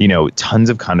 Yep. Tons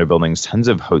of condo buildings, tons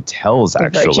of hotels The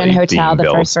actually Virgin Hotel, being the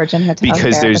built first Virgin Hotel.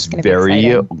 because there. there's That's gonna be very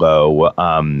exciting.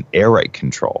 low air rate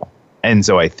control. And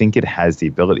so I think it has the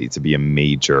ability to be a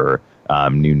major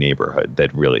new neighborhood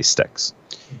that really sticks.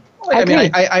 I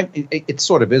mean, it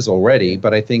sort of is already,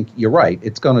 but I think you're right.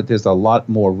 There's a lot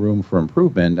more room for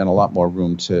improvement and a lot more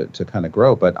room to kind of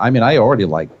grow. But I mean, I already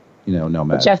like,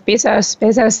 Nomad. Jeff Bezos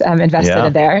invested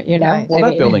in there, Right. Well,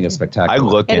 that building is spectacular. I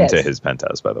look It into is. his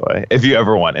penthouse, by the way. If you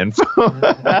ever want info,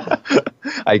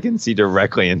 I can see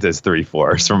directly into his 3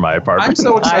 floors from my apartment. I'm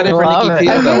so excited for love Nikki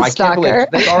it. Field, though. I'm a I can't believe stalker.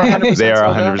 they are 100%. They are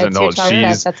sold out. 100% It's old. your target.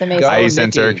 She's That's amazing. Go, I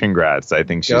sent her Nikki. congrats. I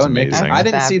think she's Go, Nikki. amazing. I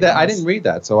didn't see that. I Fabulous. didn't read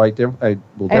that, so I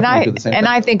will definitely do the same And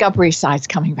thing. I think Upper East Side's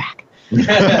coming back. Look,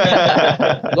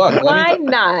 Why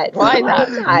not? Why not?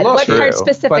 Look, What true. part But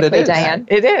specifically, it is. Diane?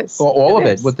 It is. Well, all of It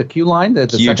it is. with the Q line, the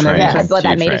Q second train. avenue. Yes, well,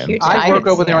 that made a Q-train. huge I difference. work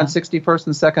over there on Yeah. 61st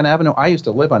and 2nd Avenue. I used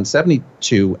to live on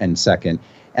 72 and 2nd,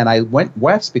 and I went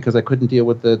west because I couldn't deal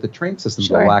with the train system,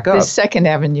 Sure. the lack The of. Second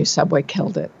Avenue subway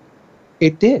killed it.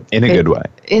 It did. In a good way.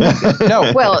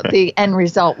 No. Well, the end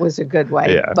result was a good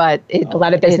way, Yeah. but A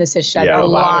lot of businesses shut Yeah, down. a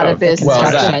lot of business, Well,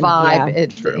 the that- vibe, Yeah.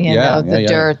 True. the Yeah,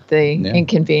 dirt, the Yeah.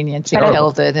 inconvenience, it But I-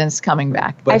 killed it, and it's coming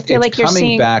back. But I feel it's like you're coming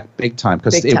seeing- back big time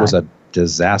because Big it was a time.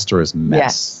 disastrous mess.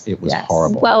 Yes, It was yes.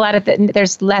 horrible. Well, a lot of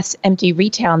there's less empty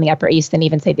retail in the Upper East than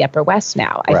even say the Upper West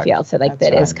now. I Correct. feel so like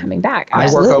That's that is right. coming back. I work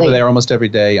Absolutely. over there almost every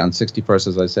day on 61st,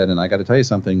 as I said, and I got to tell you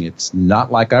something. It's not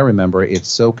like I remember. It's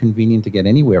so convenient to get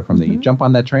anywhere from there. You jump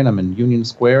on that train, I'm in Union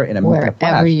Square in a Wherever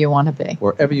flash. you want to be.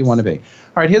 Wherever you want to be.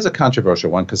 All right, here's a controversial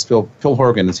one because Phil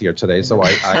Horgan is here today, so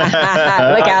I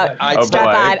Look out. Oh, Strap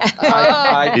boy.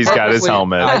 on. He's got his purposely-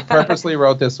 helmet. I purposely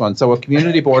wrote this one. So a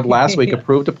community board last week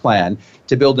approved a plan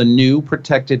to build a new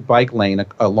protected bike lane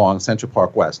along Central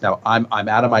Park West. Now, I'm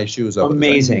out of my shoes over this.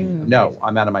 Amazing. No,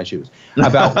 I'm out of my shoes.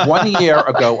 About 1 year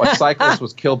ago, a cyclist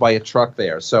was killed by a truck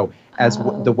there. So as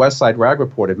the West Side Rag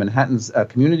reported, Manhattan's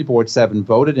Community Board 7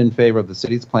 voted in favor of the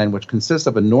city's plan, which consists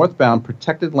of a northbound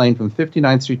protected lane from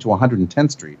 59th Street to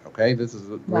 110th Street. Okay, this is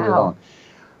really Wow. long.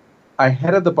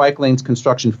 Ahead of the bike lane's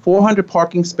construction, 400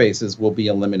 parking spaces will be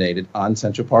eliminated on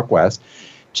Central Park West.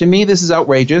 To me, this is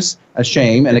outrageous, a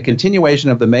shame, and a continuation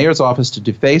of the mayor's office to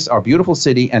deface our beautiful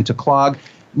city and to clog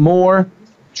more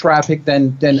traffic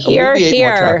than Here, alleviate here.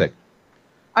 more traffic.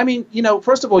 I mean,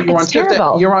 first of all, It's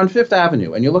terrible. you're on Fifth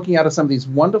Avenue, and you're looking out at some of these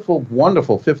wonderful,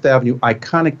 wonderful Fifth Avenue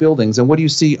iconic buildings, and what do you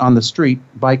see on the street?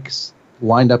 Bikes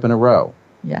lined up in a row.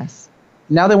 Yes.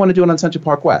 Now they want to do it on Central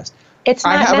Park West. It's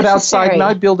not I have necessary. it outside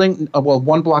my building,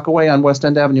 1 block away on West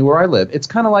End Avenue where I live. It's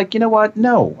kind of like, you know what?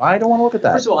 No, I don't want to look at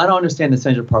that. First of all, I don't understand the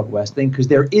Central Park West thing because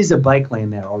there is a bike lane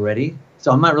there already.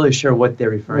 So I'm not really sure what they're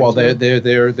referring to.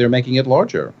 Well, they're making it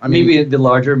larger. I mean, maybe the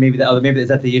larger, maybe the other. Maybe is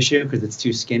that the issue because it's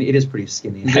too skinny? It is pretty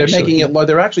skinny. They're making it.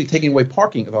 They're actually taking away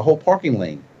parking, the whole parking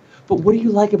lane. But what do you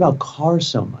like about cars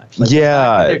so much? Like,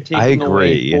 yeah, they're taking I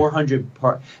agree. Away 400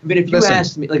 park. I mean, if you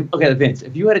asked me, like, okay, Vince,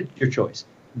 if you had your choice,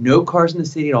 no cars in the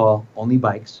city at all, only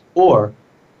bikes, or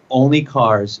only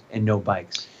cars and no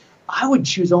bikes, I would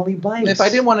choose only bikes. If I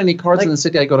didn't want any cars in the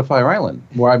city, I'd go to Fire Island,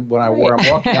 where I'm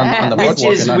walking on the boardwalk. Which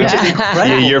is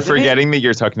incredible. You're forgetting that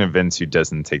you're talking to Vince, who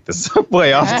doesn't take the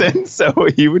subway often, so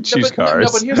he would choose cars.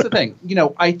 No, but here's the thing.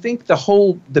 I think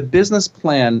the business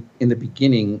plan in the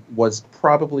beginning was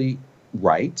probably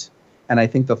right, and I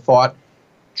think the thought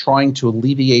trying to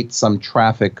alleviate some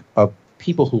traffic of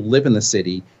people who live in the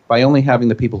city by only having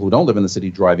the people who don't live in the city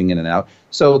driving in and out.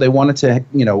 So they wanted to,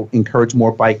 encourage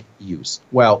more bike use.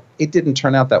 Well, it didn't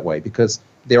turn out that way because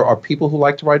there are people who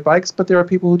like to ride bikes, but there are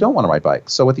people who don't want to ride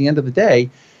bikes. So at the end of the day,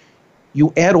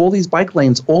 you add all these bike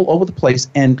lanes all over the place,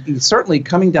 and certainly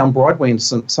coming down Broadway in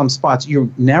some spots, you're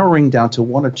narrowing down to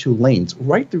 1 or 2 lanes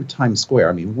right through Times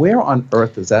Square. I mean, where on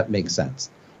earth does that make sense?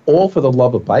 All for the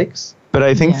love of bikes? But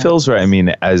I think Phil's right. I mean,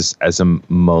 as a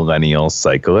millennial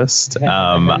cyclist,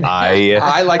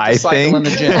 I like to cycle in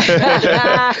the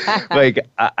gym.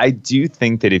 I do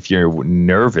think that if you're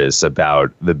nervous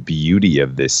about the beauty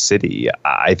of this city,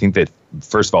 I think that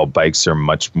first of all, bikes are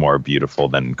much more beautiful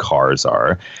than cars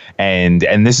are, and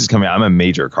this is coming. I'm a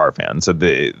major car fan, so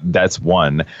that's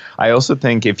one. I also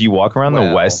think if you walk around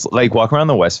the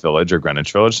West Village or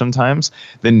Greenwich Village, sometimes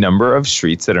the number of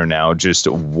streets that are now just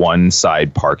one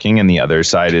side parking and the other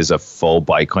side is a full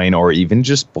bike lane or even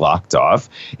just blocked off.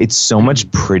 It's so much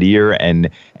prettier and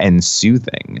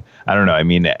soothing. I don't know. I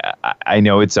mean, I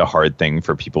know it's a hard thing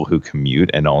for people who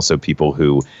commute and also people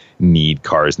who need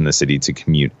cars in the city to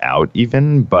commute out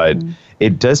even, but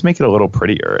it does make it a little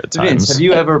prettier at times. Vince, have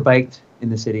you ever biked in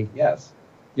the city? Yes.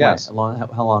 How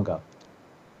long ago?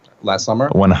 Last summer?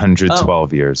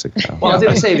 112 years ago. Well, I was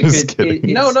going to say because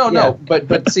no. But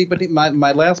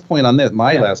my last point on this,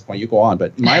 last point, you go on,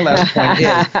 but my last point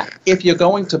is if you're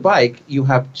going to bike, you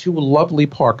have 2 lovely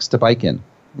parks to bike in,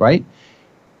 right?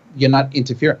 You're not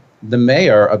interfering. The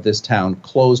mayor of this town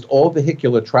closed all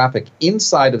vehicular traffic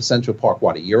inside of Central Park,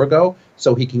 a year ago,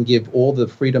 so he can give all the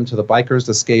freedom to the bikers,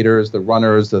 the skaters, the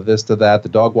runners, the this, the that, the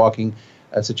dog walking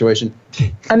situation.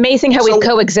 Amazing how we've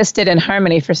coexisted in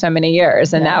harmony for so many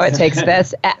years, and now it takes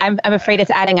this. I'm afraid it's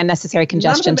adding unnecessary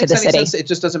congestion to the city. It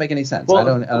just doesn't make any sense. Well,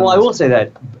 I will say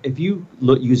that if you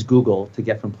use Google to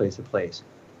get from place to place,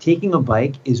 taking a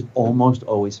bike is almost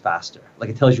always faster.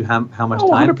 Like it tells you how much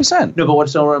time. 100%. No, but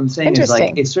what I'm saying is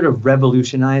like it's sort of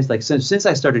revolutionized. Like since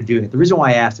I started doing it, the reason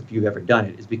why I asked if you've ever done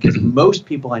it is because most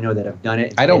people I know that have done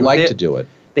it, I don't like to do it.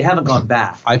 They haven't gone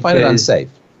back. I find it unsafe.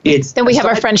 Then we have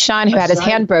our friend Sean who had his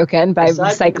hand broken by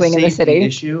cycling in the city.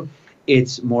 Issue,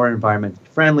 it's more environmentally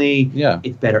friendly. Yeah.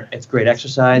 It's better. It's great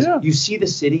exercise. Yeah. You see the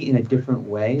city in a different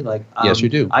way. Like yes, you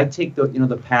do. I take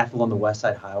the path along the West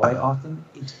Side Highway often.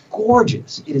 It's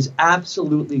gorgeous. It is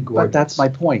absolutely gorgeous. But that's my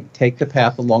point. Take the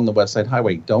path along the West Side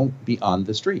Highway. Don't be on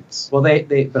the streets. Well, but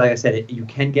like I said, you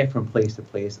can get from place to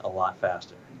place a lot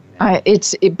faster. But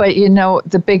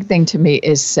the big thing to me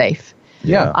is safe.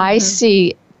 Yeah. I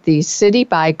see these city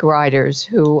bike riders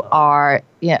who are,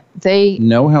 they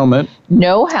no helmet.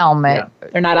 Yeah.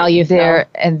 They're not all youth. They're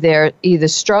either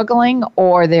struggling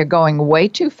or they're going way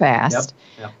too fast.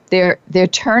 Yep. They're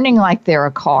turning like they're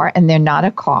a car, and they're not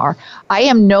a car. I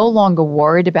am no longer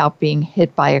worried about being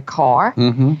hit by a car.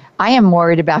 Mm-hmm. I am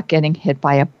worried about getting hit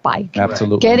by a bike.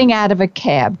 Absolutely. Getting out of a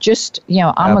cab. Just,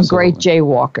 I'm a great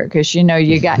jaywalker because, you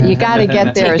got to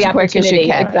get there as quick as you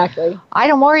can. Exactly. I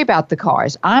don't worry about the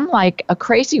cars. I'm like a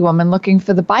crazy woman looking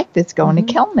for the bike that's going to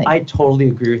kill me. I totally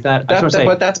agree with that.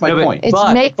 But that's my point.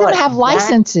 Make them have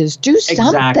licenses. Do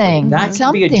something. That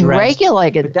something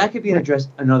regulated. But that could be addressed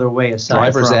another way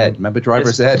aside Driver's ed. Remember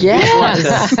Driver's ed?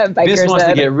 Yes. This wants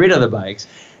to get rid of the bikes.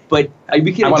 But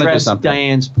we can address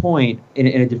Diane's point in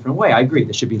a different way. I agree.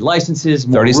 There should be licenses,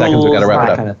 more 30 rules, seconds, we got to wrap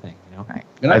it up. Kind of thing. Right.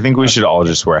 I think we should all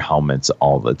just wear helmets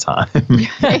all the time.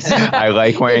 I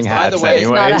like wearing hats anyway. It's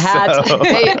not a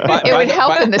hat. It would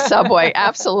help in the subway.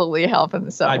 Absolutely help in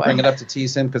the subway. I bring it up to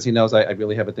tease him because he knows I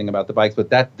really have a thing about the bikes.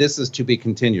 But this is to be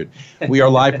continued. We are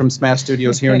live from Smash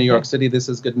Studios here in New York City. This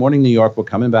is Good Morning New York. We're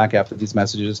coming back after these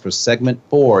messages for segment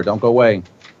 4. Don't go away.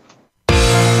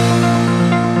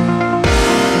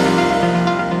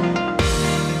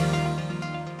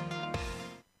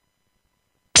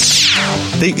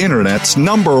 the Internet's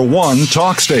 #1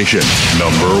 talk station.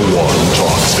 #1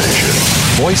 talk station.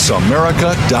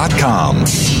 VoiceAmerica.com.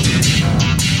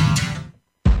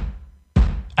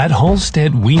 At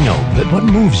Halstead, we know that what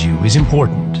moves you is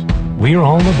important. We're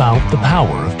all about the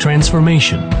power of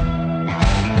transformation.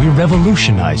 We're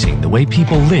revolutionizing the way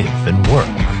people live and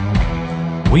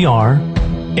work. We are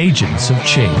agents of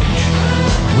change.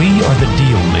 We are the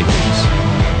deal makers.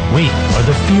 We are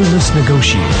the fearless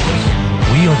negotiators.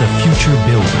 We are the future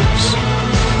builders.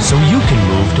 So you can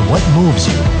move to what moves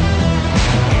you.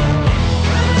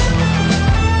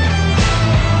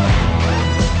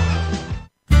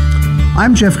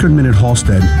 I'm Jeff Goodman at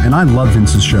Halstead, and I love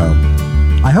Vince's show.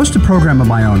 I host a program of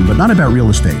my own, but not about real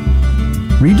estate.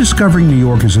 Rediscovering New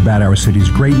York is about our city's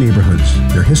great neighborhoods,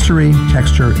 their history,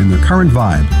 texture, and their current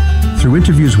vibe, through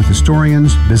interviews with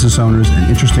historians, business owners, and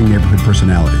interesting neighborhood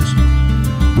personalities.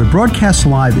 We're broadcast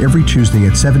live every Tuesday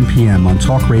at 7 p.m. on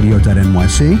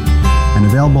talkradio.nyc and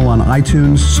available on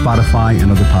iTunes, Spotify,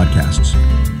 and other podcasts.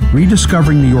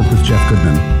 Rediscovering New York with Jeff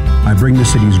Goodman. I bring the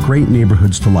city's great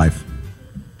neighborhoods to life.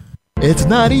 It's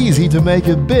not easy to make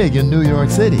it big in New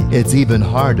York City. It's even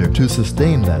harder to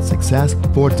sustain that success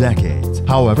for decades.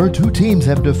 However, two teams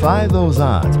have defied those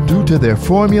odds due to their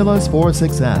formulas for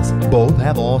success. Both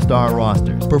have all-star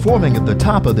rosters, performing at the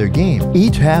top of their game.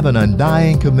 Each have an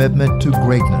undying commitment to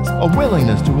greatness, a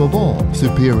willingness to evolve,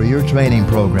 superior training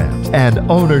programs, and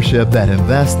ownership that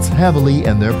invests heavily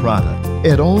in their product.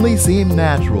 It only seemed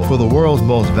natural for the world's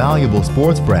most valuable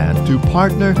sports brand to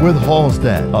partner with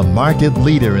Halstead, a market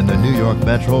leader in the New York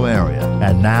metro area,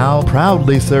 and now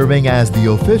proudly serving as the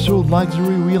official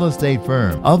luxury real estate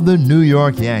firm of the New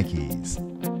York Yankees.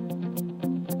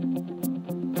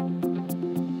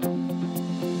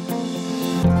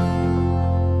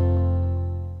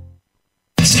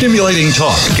 Stimulating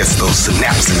talk gets those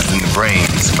synapses in the brain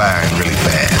firing really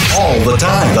fast. All the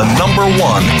time. The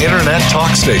 #1 Internet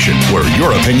talk station where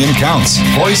your opinion counts.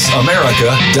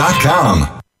 VoiceAmerica.com.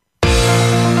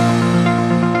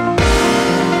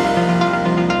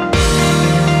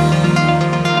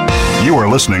 You are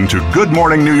listening to Good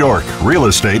Morning New York, Real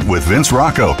Estate with Vince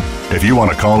Rocco. If you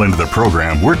want to call into the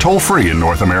program, we're toll-free in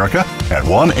North America at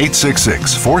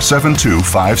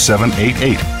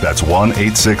 1-866-472-5788. That's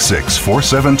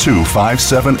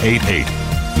 1-866-472-5788.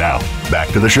 Now, back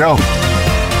to the show.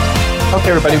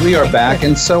 Okay, everybody, we are back.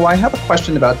 And so I have a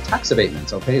question about tax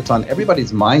abatements, okay? It's on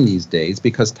everybody's mind these days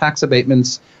because tax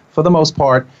abatements, for the most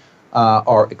part,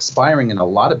 are expiring in a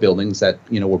lot of buildings that,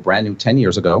 were brand new 10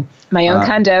 years ago. My own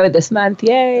condo this month.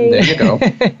 Yay. There you go.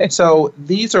 So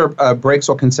these are breaks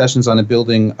or concessions on a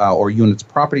building or unit's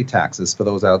property taxes for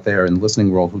those out there in the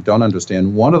listening world who don't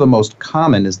understand. One of the most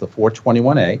common is the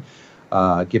 421A,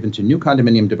 given to new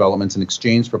condominium developments in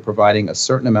exchange for providing a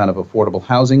certain amount of affordable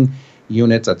housing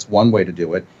units. That's one way to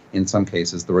do it. In some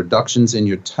cases, the reductions in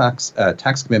your tax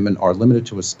commitment are limited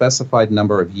to a specified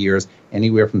number of years,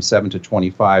 anywhere from 7 to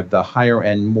 25. The higher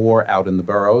end more out in the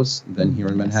boroughs than here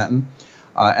in Manhattan,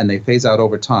 and they phase out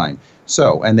over time.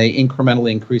 So, and they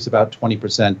incrementally increase about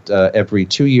 20% every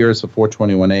 2 years for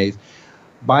 421As.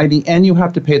 By the end, you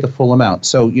have to pay the full amount.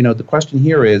 So, the question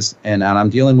here is, and I'm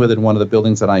dealing with it in one of the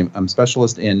buildings that I'm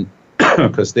specialist in,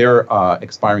 because they're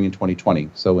expiring in 2020,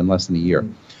 so in less than a year.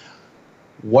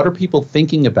 What are people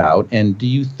thinking about, and do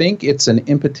you think it's an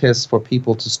impetus for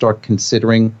people to start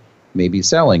considering maybe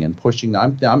selling and pushing?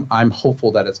 I'm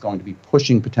hopeful that it's going to be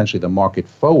pushing potentially the market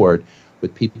forward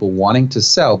with people wanting to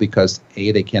sell because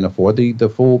A, they can't afford the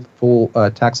full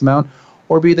tax amount,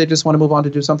 or B, they just want to move on to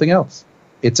do something else.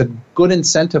 It's a good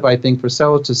incentive, I think, for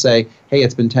sellers to say, hey,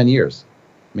 it's been 10 years.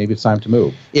 Maybe it's time to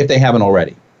move, if they haven't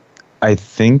already. I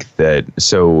think that,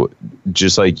 so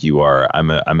just like you are, I'm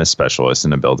a specialist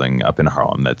in a building up in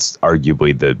Harlem that's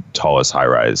arguably the tallest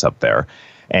high-rise up there.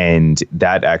 And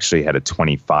that actually had a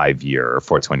 25-year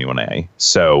 421A.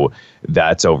 So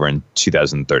that's over in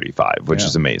 2035, which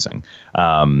is amazing.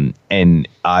 And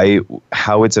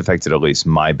how it's affected at least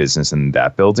my business in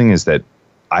that building is that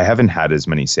I haven't had as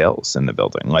many sales in the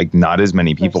building. Like, not as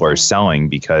many people are selling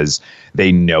because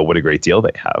they know what a great deal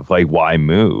they have. Like, why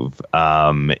move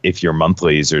if your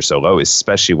monthlies are so low,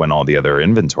 especially when all the other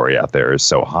inventory out there is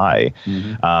so high?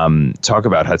 Mm-hmm. Talk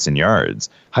about Hudson Yards.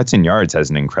 Hudson Yards has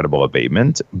an incredible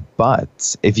abatement,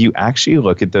 but if you actually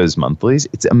look at those monthlies,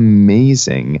 it's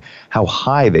amazing how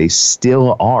high they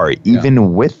still are,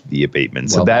 even with the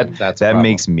abatement. So that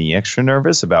makes me extra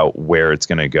nervous about where it's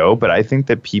going to go. But I think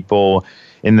that people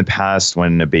in the past,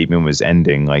 when abatement was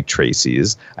ending, like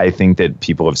Tracy's, I think that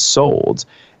people have sold.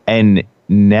 And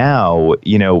now,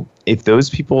 if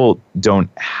those people don't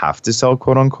have to sell,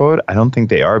 quote unquote, I don't think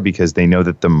they are, because they know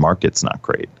that the market's not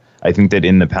great. I think that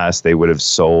in the past they would have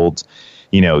sold,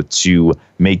 to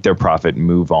make their profit,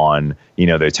 move on,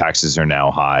 their taxes are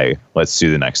now high, let's do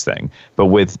the next thing. But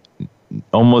with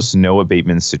almost no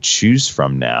abatements to choose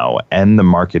from now and the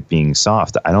market being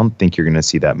soft, I don't think you're going to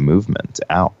see that movement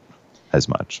out as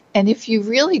much. And if you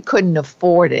really couldn't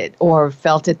afford it or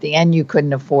felt at the end you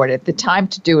couldn't afford it, the time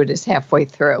to do it is halfway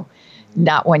through,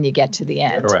 not when you get to the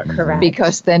end. Correct.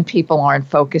 Because then people aren't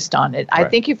focused on it. Right. I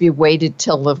think if you waited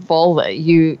till the fall,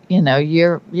 you're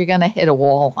going to hit a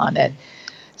wall on it.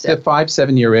 It's a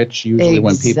 5-7 year itch usually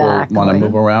when people want to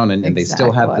move around, and they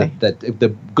still have that. The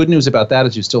good news about that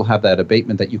is you still have that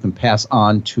abatement that you can pass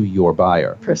on to your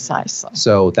buyer. Precisely.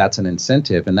 So that's an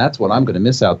incentive, and that's what I'm going to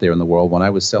miss out there in the world when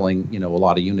I was selling, a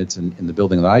lot of units in the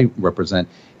building that I represent.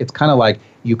 It's kind of like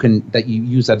you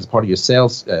use that as part of your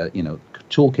sales,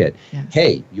 toolkit. Yes.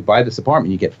 Hey, you buy this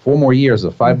apartment, you get 4 more years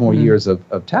or 5 more years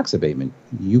of tax abatement.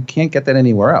 You can't get that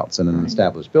anywhere else in an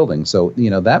established building. So,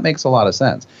 that makes a lot of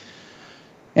sense.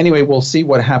 Anyway, we'll see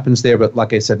what happens there. But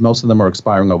like I said, most of them are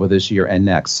expiring over this year and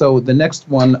next. So the next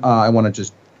one I want to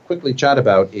just quickly chat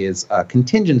about is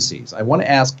contingencies. I want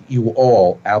to ask you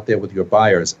all out there with your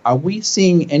buyers, are we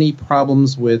seeing any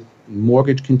problems with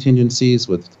mortgage contingencies,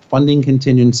 with funding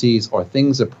contingencies, or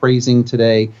things appraising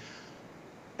today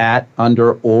at,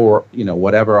 under, or,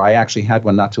 whatever? I actually had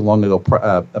one not too long ago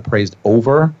appraised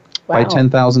over by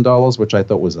 $10,000, which I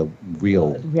thought was a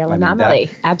real anomaly.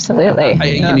 Absolutely.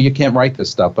 You can't write this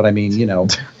stuff, but I mean,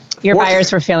 your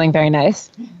buyers were feeling very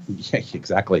nice. Yeah,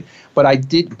 exactly. But I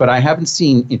haven't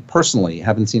seen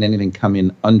anything come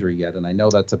in under yet. And I know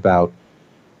that's about,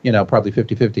 probably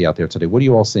 50-50 out there today. What are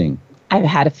you all seeing? I've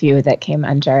had a few that came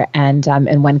under, and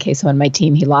in one case on my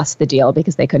team, he lost the deal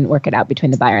because they couldn't work it out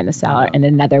between the buyer and the seller. And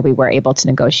in another, we were able to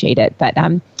negotiate it. But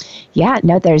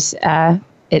there's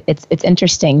it's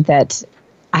interesting that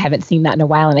I haven't seen that in a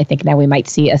while, and I think now we might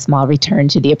see a small return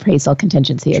to the appraisal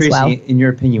contingency as well. Tracy, in your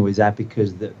opinion, was that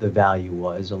because the value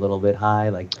was a little bit high?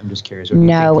 Like, I'm just curious.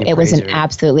 No, it was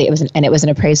an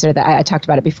appraiser that I talked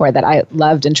about it before that I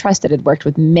loved and trusted, had worked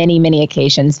with many, many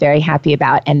occasions, very happy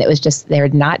about, and it was just, there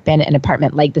had not been an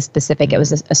apartment like this specific. It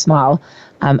was a small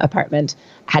apartment,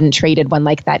 hadn't traded one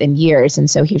like that in years, and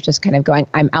so he was just kind of going,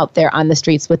 I'm out there on the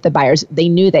streets with the buyers. They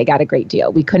knew they got a great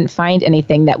deal. We couldn't find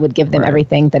anything that would give them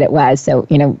everything that it was, so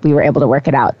we were able to work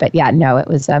it out. But it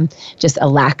was just a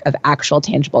lack of actual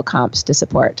tangible comps to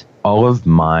support. All of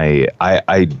my,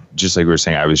 I just like we were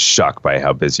saying, I was shocked by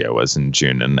how busy I was in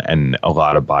June, and a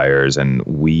lot of buyers, and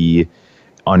we,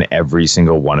 on every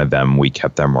single one of them, we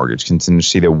kept their mortgage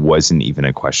contingency. There wasn't even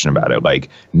a question about it. Like,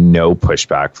 no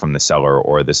pushback from the seller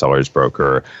or the seller's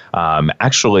broker.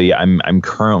 Actually, I'm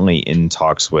currently in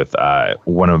talks with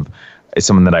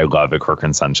someone that I love at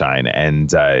Corcoran Sunshine,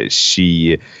 and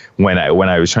she, when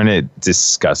I was trying to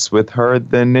discuss with her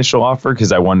the initial offer,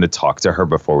 because I wanted to talk to her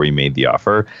before we made the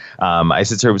offer, I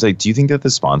said to her, I was like, do you think that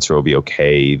the sponsor will be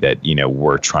okay that,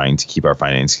 we're trying to keep our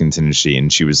finance contingency?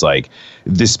 And she was like,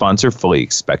 the sponsor fully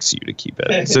expects you to keep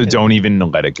it, so don't even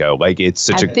let it go. Like, it's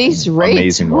such at these rates,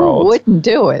 amazing world. Who wouldn't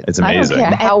do it? It's amazing. I don't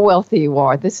care how wealthy you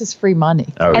are. This is free money.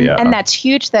 And that's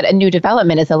huge that a new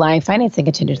development is allowing financing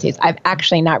contingencies. I've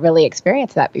actually not really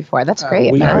experienced that before. That's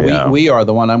great. We are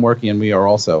the one I'm working in. We are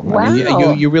also. Wow. I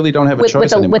mean, you really don't have a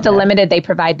choice anymore. With the limited, they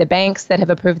provide the banks that have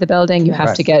approved the building. You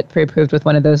have to get pre-approved with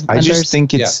one of those lenders. I just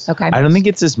think it's. Okay. I don't think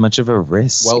it's as much of a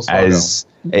risk as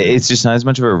it's just not as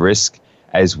much of a risk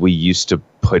as we used to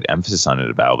put emphasis on it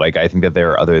about. Like, I think that there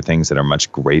are other things that are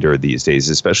much greater these days,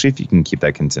 especially if you can keep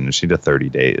that contingency to 30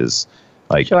 days.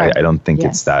 Like, sure. I don't think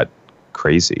it's that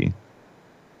crazy.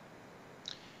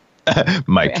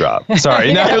 Mic drop.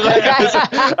 Sorry. No,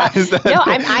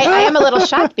 I am a little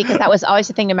shocked because that was always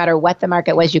the thing. No matter what the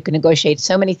market was, you could negotiate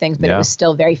so many things, but it was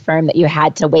still very firm that you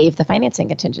had to waive the financing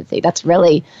contingency. That's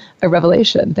really a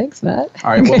revelation. Thanks, Matt.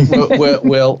 All right.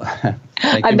 We'll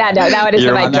on that note, now it is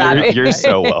the mic drop. You're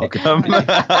so welcome.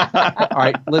 All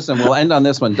right. Listen, we'll end on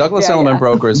this one. Douglas Elliman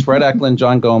Brokers, Fred Eklund,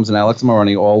 John Gomes, and Alex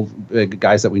Maroney, all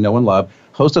guys that we know and love,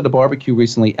 hosted a barbecue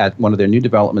recently at one of their new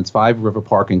developments, 5 River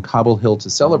Park in Cobble Hill, to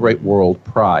celebrate World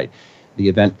Pride. The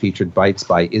event featured bites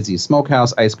by Izzy's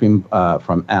Smokehouse, ice cream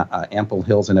from Ample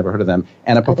Hills, I never heard of them,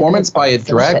 and a performance by a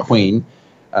drag queen,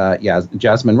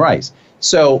 Jasmine Rice.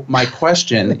 So my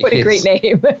question what a great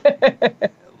name.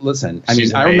 Listen, I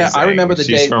mean, I remember the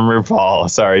days. She's from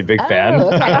RuPaul. Sorry, big fan.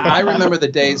 Okay. I remember the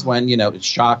days when,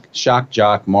 shock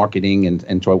jock marketing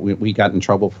and we got in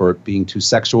trouble for being too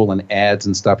sexual in ads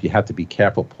and stuff. You have to be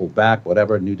careful, pull back,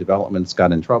 whatever. New developments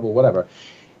got in trouble, whatever.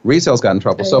 Resales got in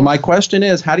trouble. So my question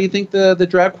is, how do you think the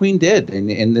drag queen did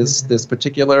in this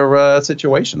particular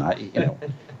situation?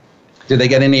 Did they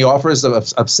get any offers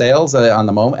of sales at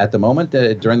the moment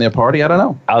during their party? I don't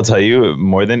know. I'll tell you,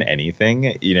 more than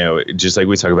anything, just like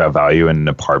we talk about value in an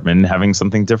apartment having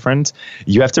something different,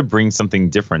 you have to bring something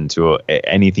different to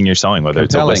anything you're selling, whether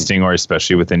it's a listing or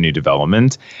especially with a new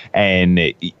development. And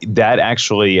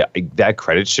that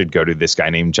credit should go to this guy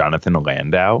named Jonathan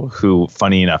Landau, who,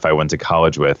 funny enough, I went to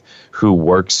college with, who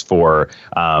works for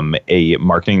a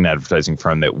marketing and advertising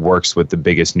firm that works with the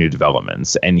biggest new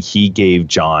developments. And he gave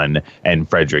John and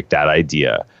Frederick that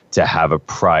idea to have a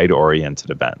pride-oriented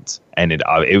event. And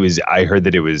it was, I heard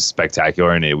that it was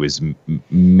spectacular and it was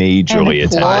majorly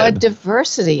attended.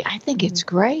 Diversity. I think it's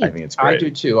great. I think it's great. I do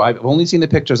too. I've only seen the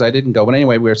pictures. I didn't go. But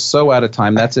anyway, we're so out of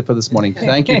time. That's it for this morning.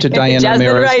 Thank you to Diane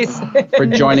Ramirez for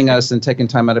joining us and taking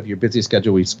time out of your busy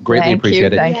schedule. We greatly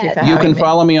appreciate it. Thank you. You can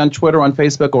follow me on Twitter, on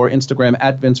Facebook, or Instagram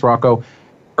at Vince Rocco.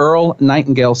 Earl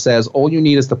Nightingale says, all you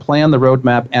need is the plan, the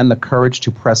roadmap, and the courage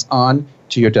to press on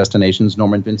to your destinations.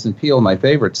 Norman Vincent Peale, my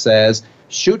favorite, says,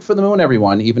 shoot for the moon,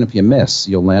 everyone. Even if you miss,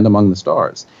 you'll land among the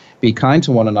stars. Be kind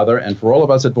to one another. And for all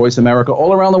of us at Voice America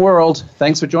all around the world,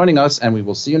 thanks for joining us, and we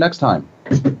will see you next time.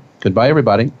 Goodbye,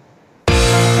 everybody.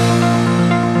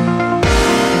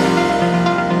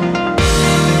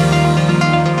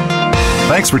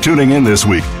 Thanks for tuning in this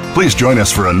week. Please join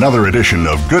us for another edition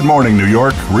of Good Morning New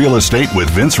York Real Estate with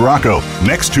Vince Rocco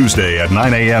next Tuesday at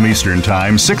 9 a.m. Eastern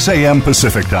Time, 6 a.m.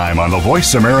 Pacific Time on the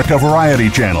Voice America Variety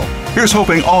Channel. Here's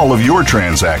hoping all of your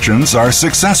transactions are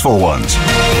successful ones.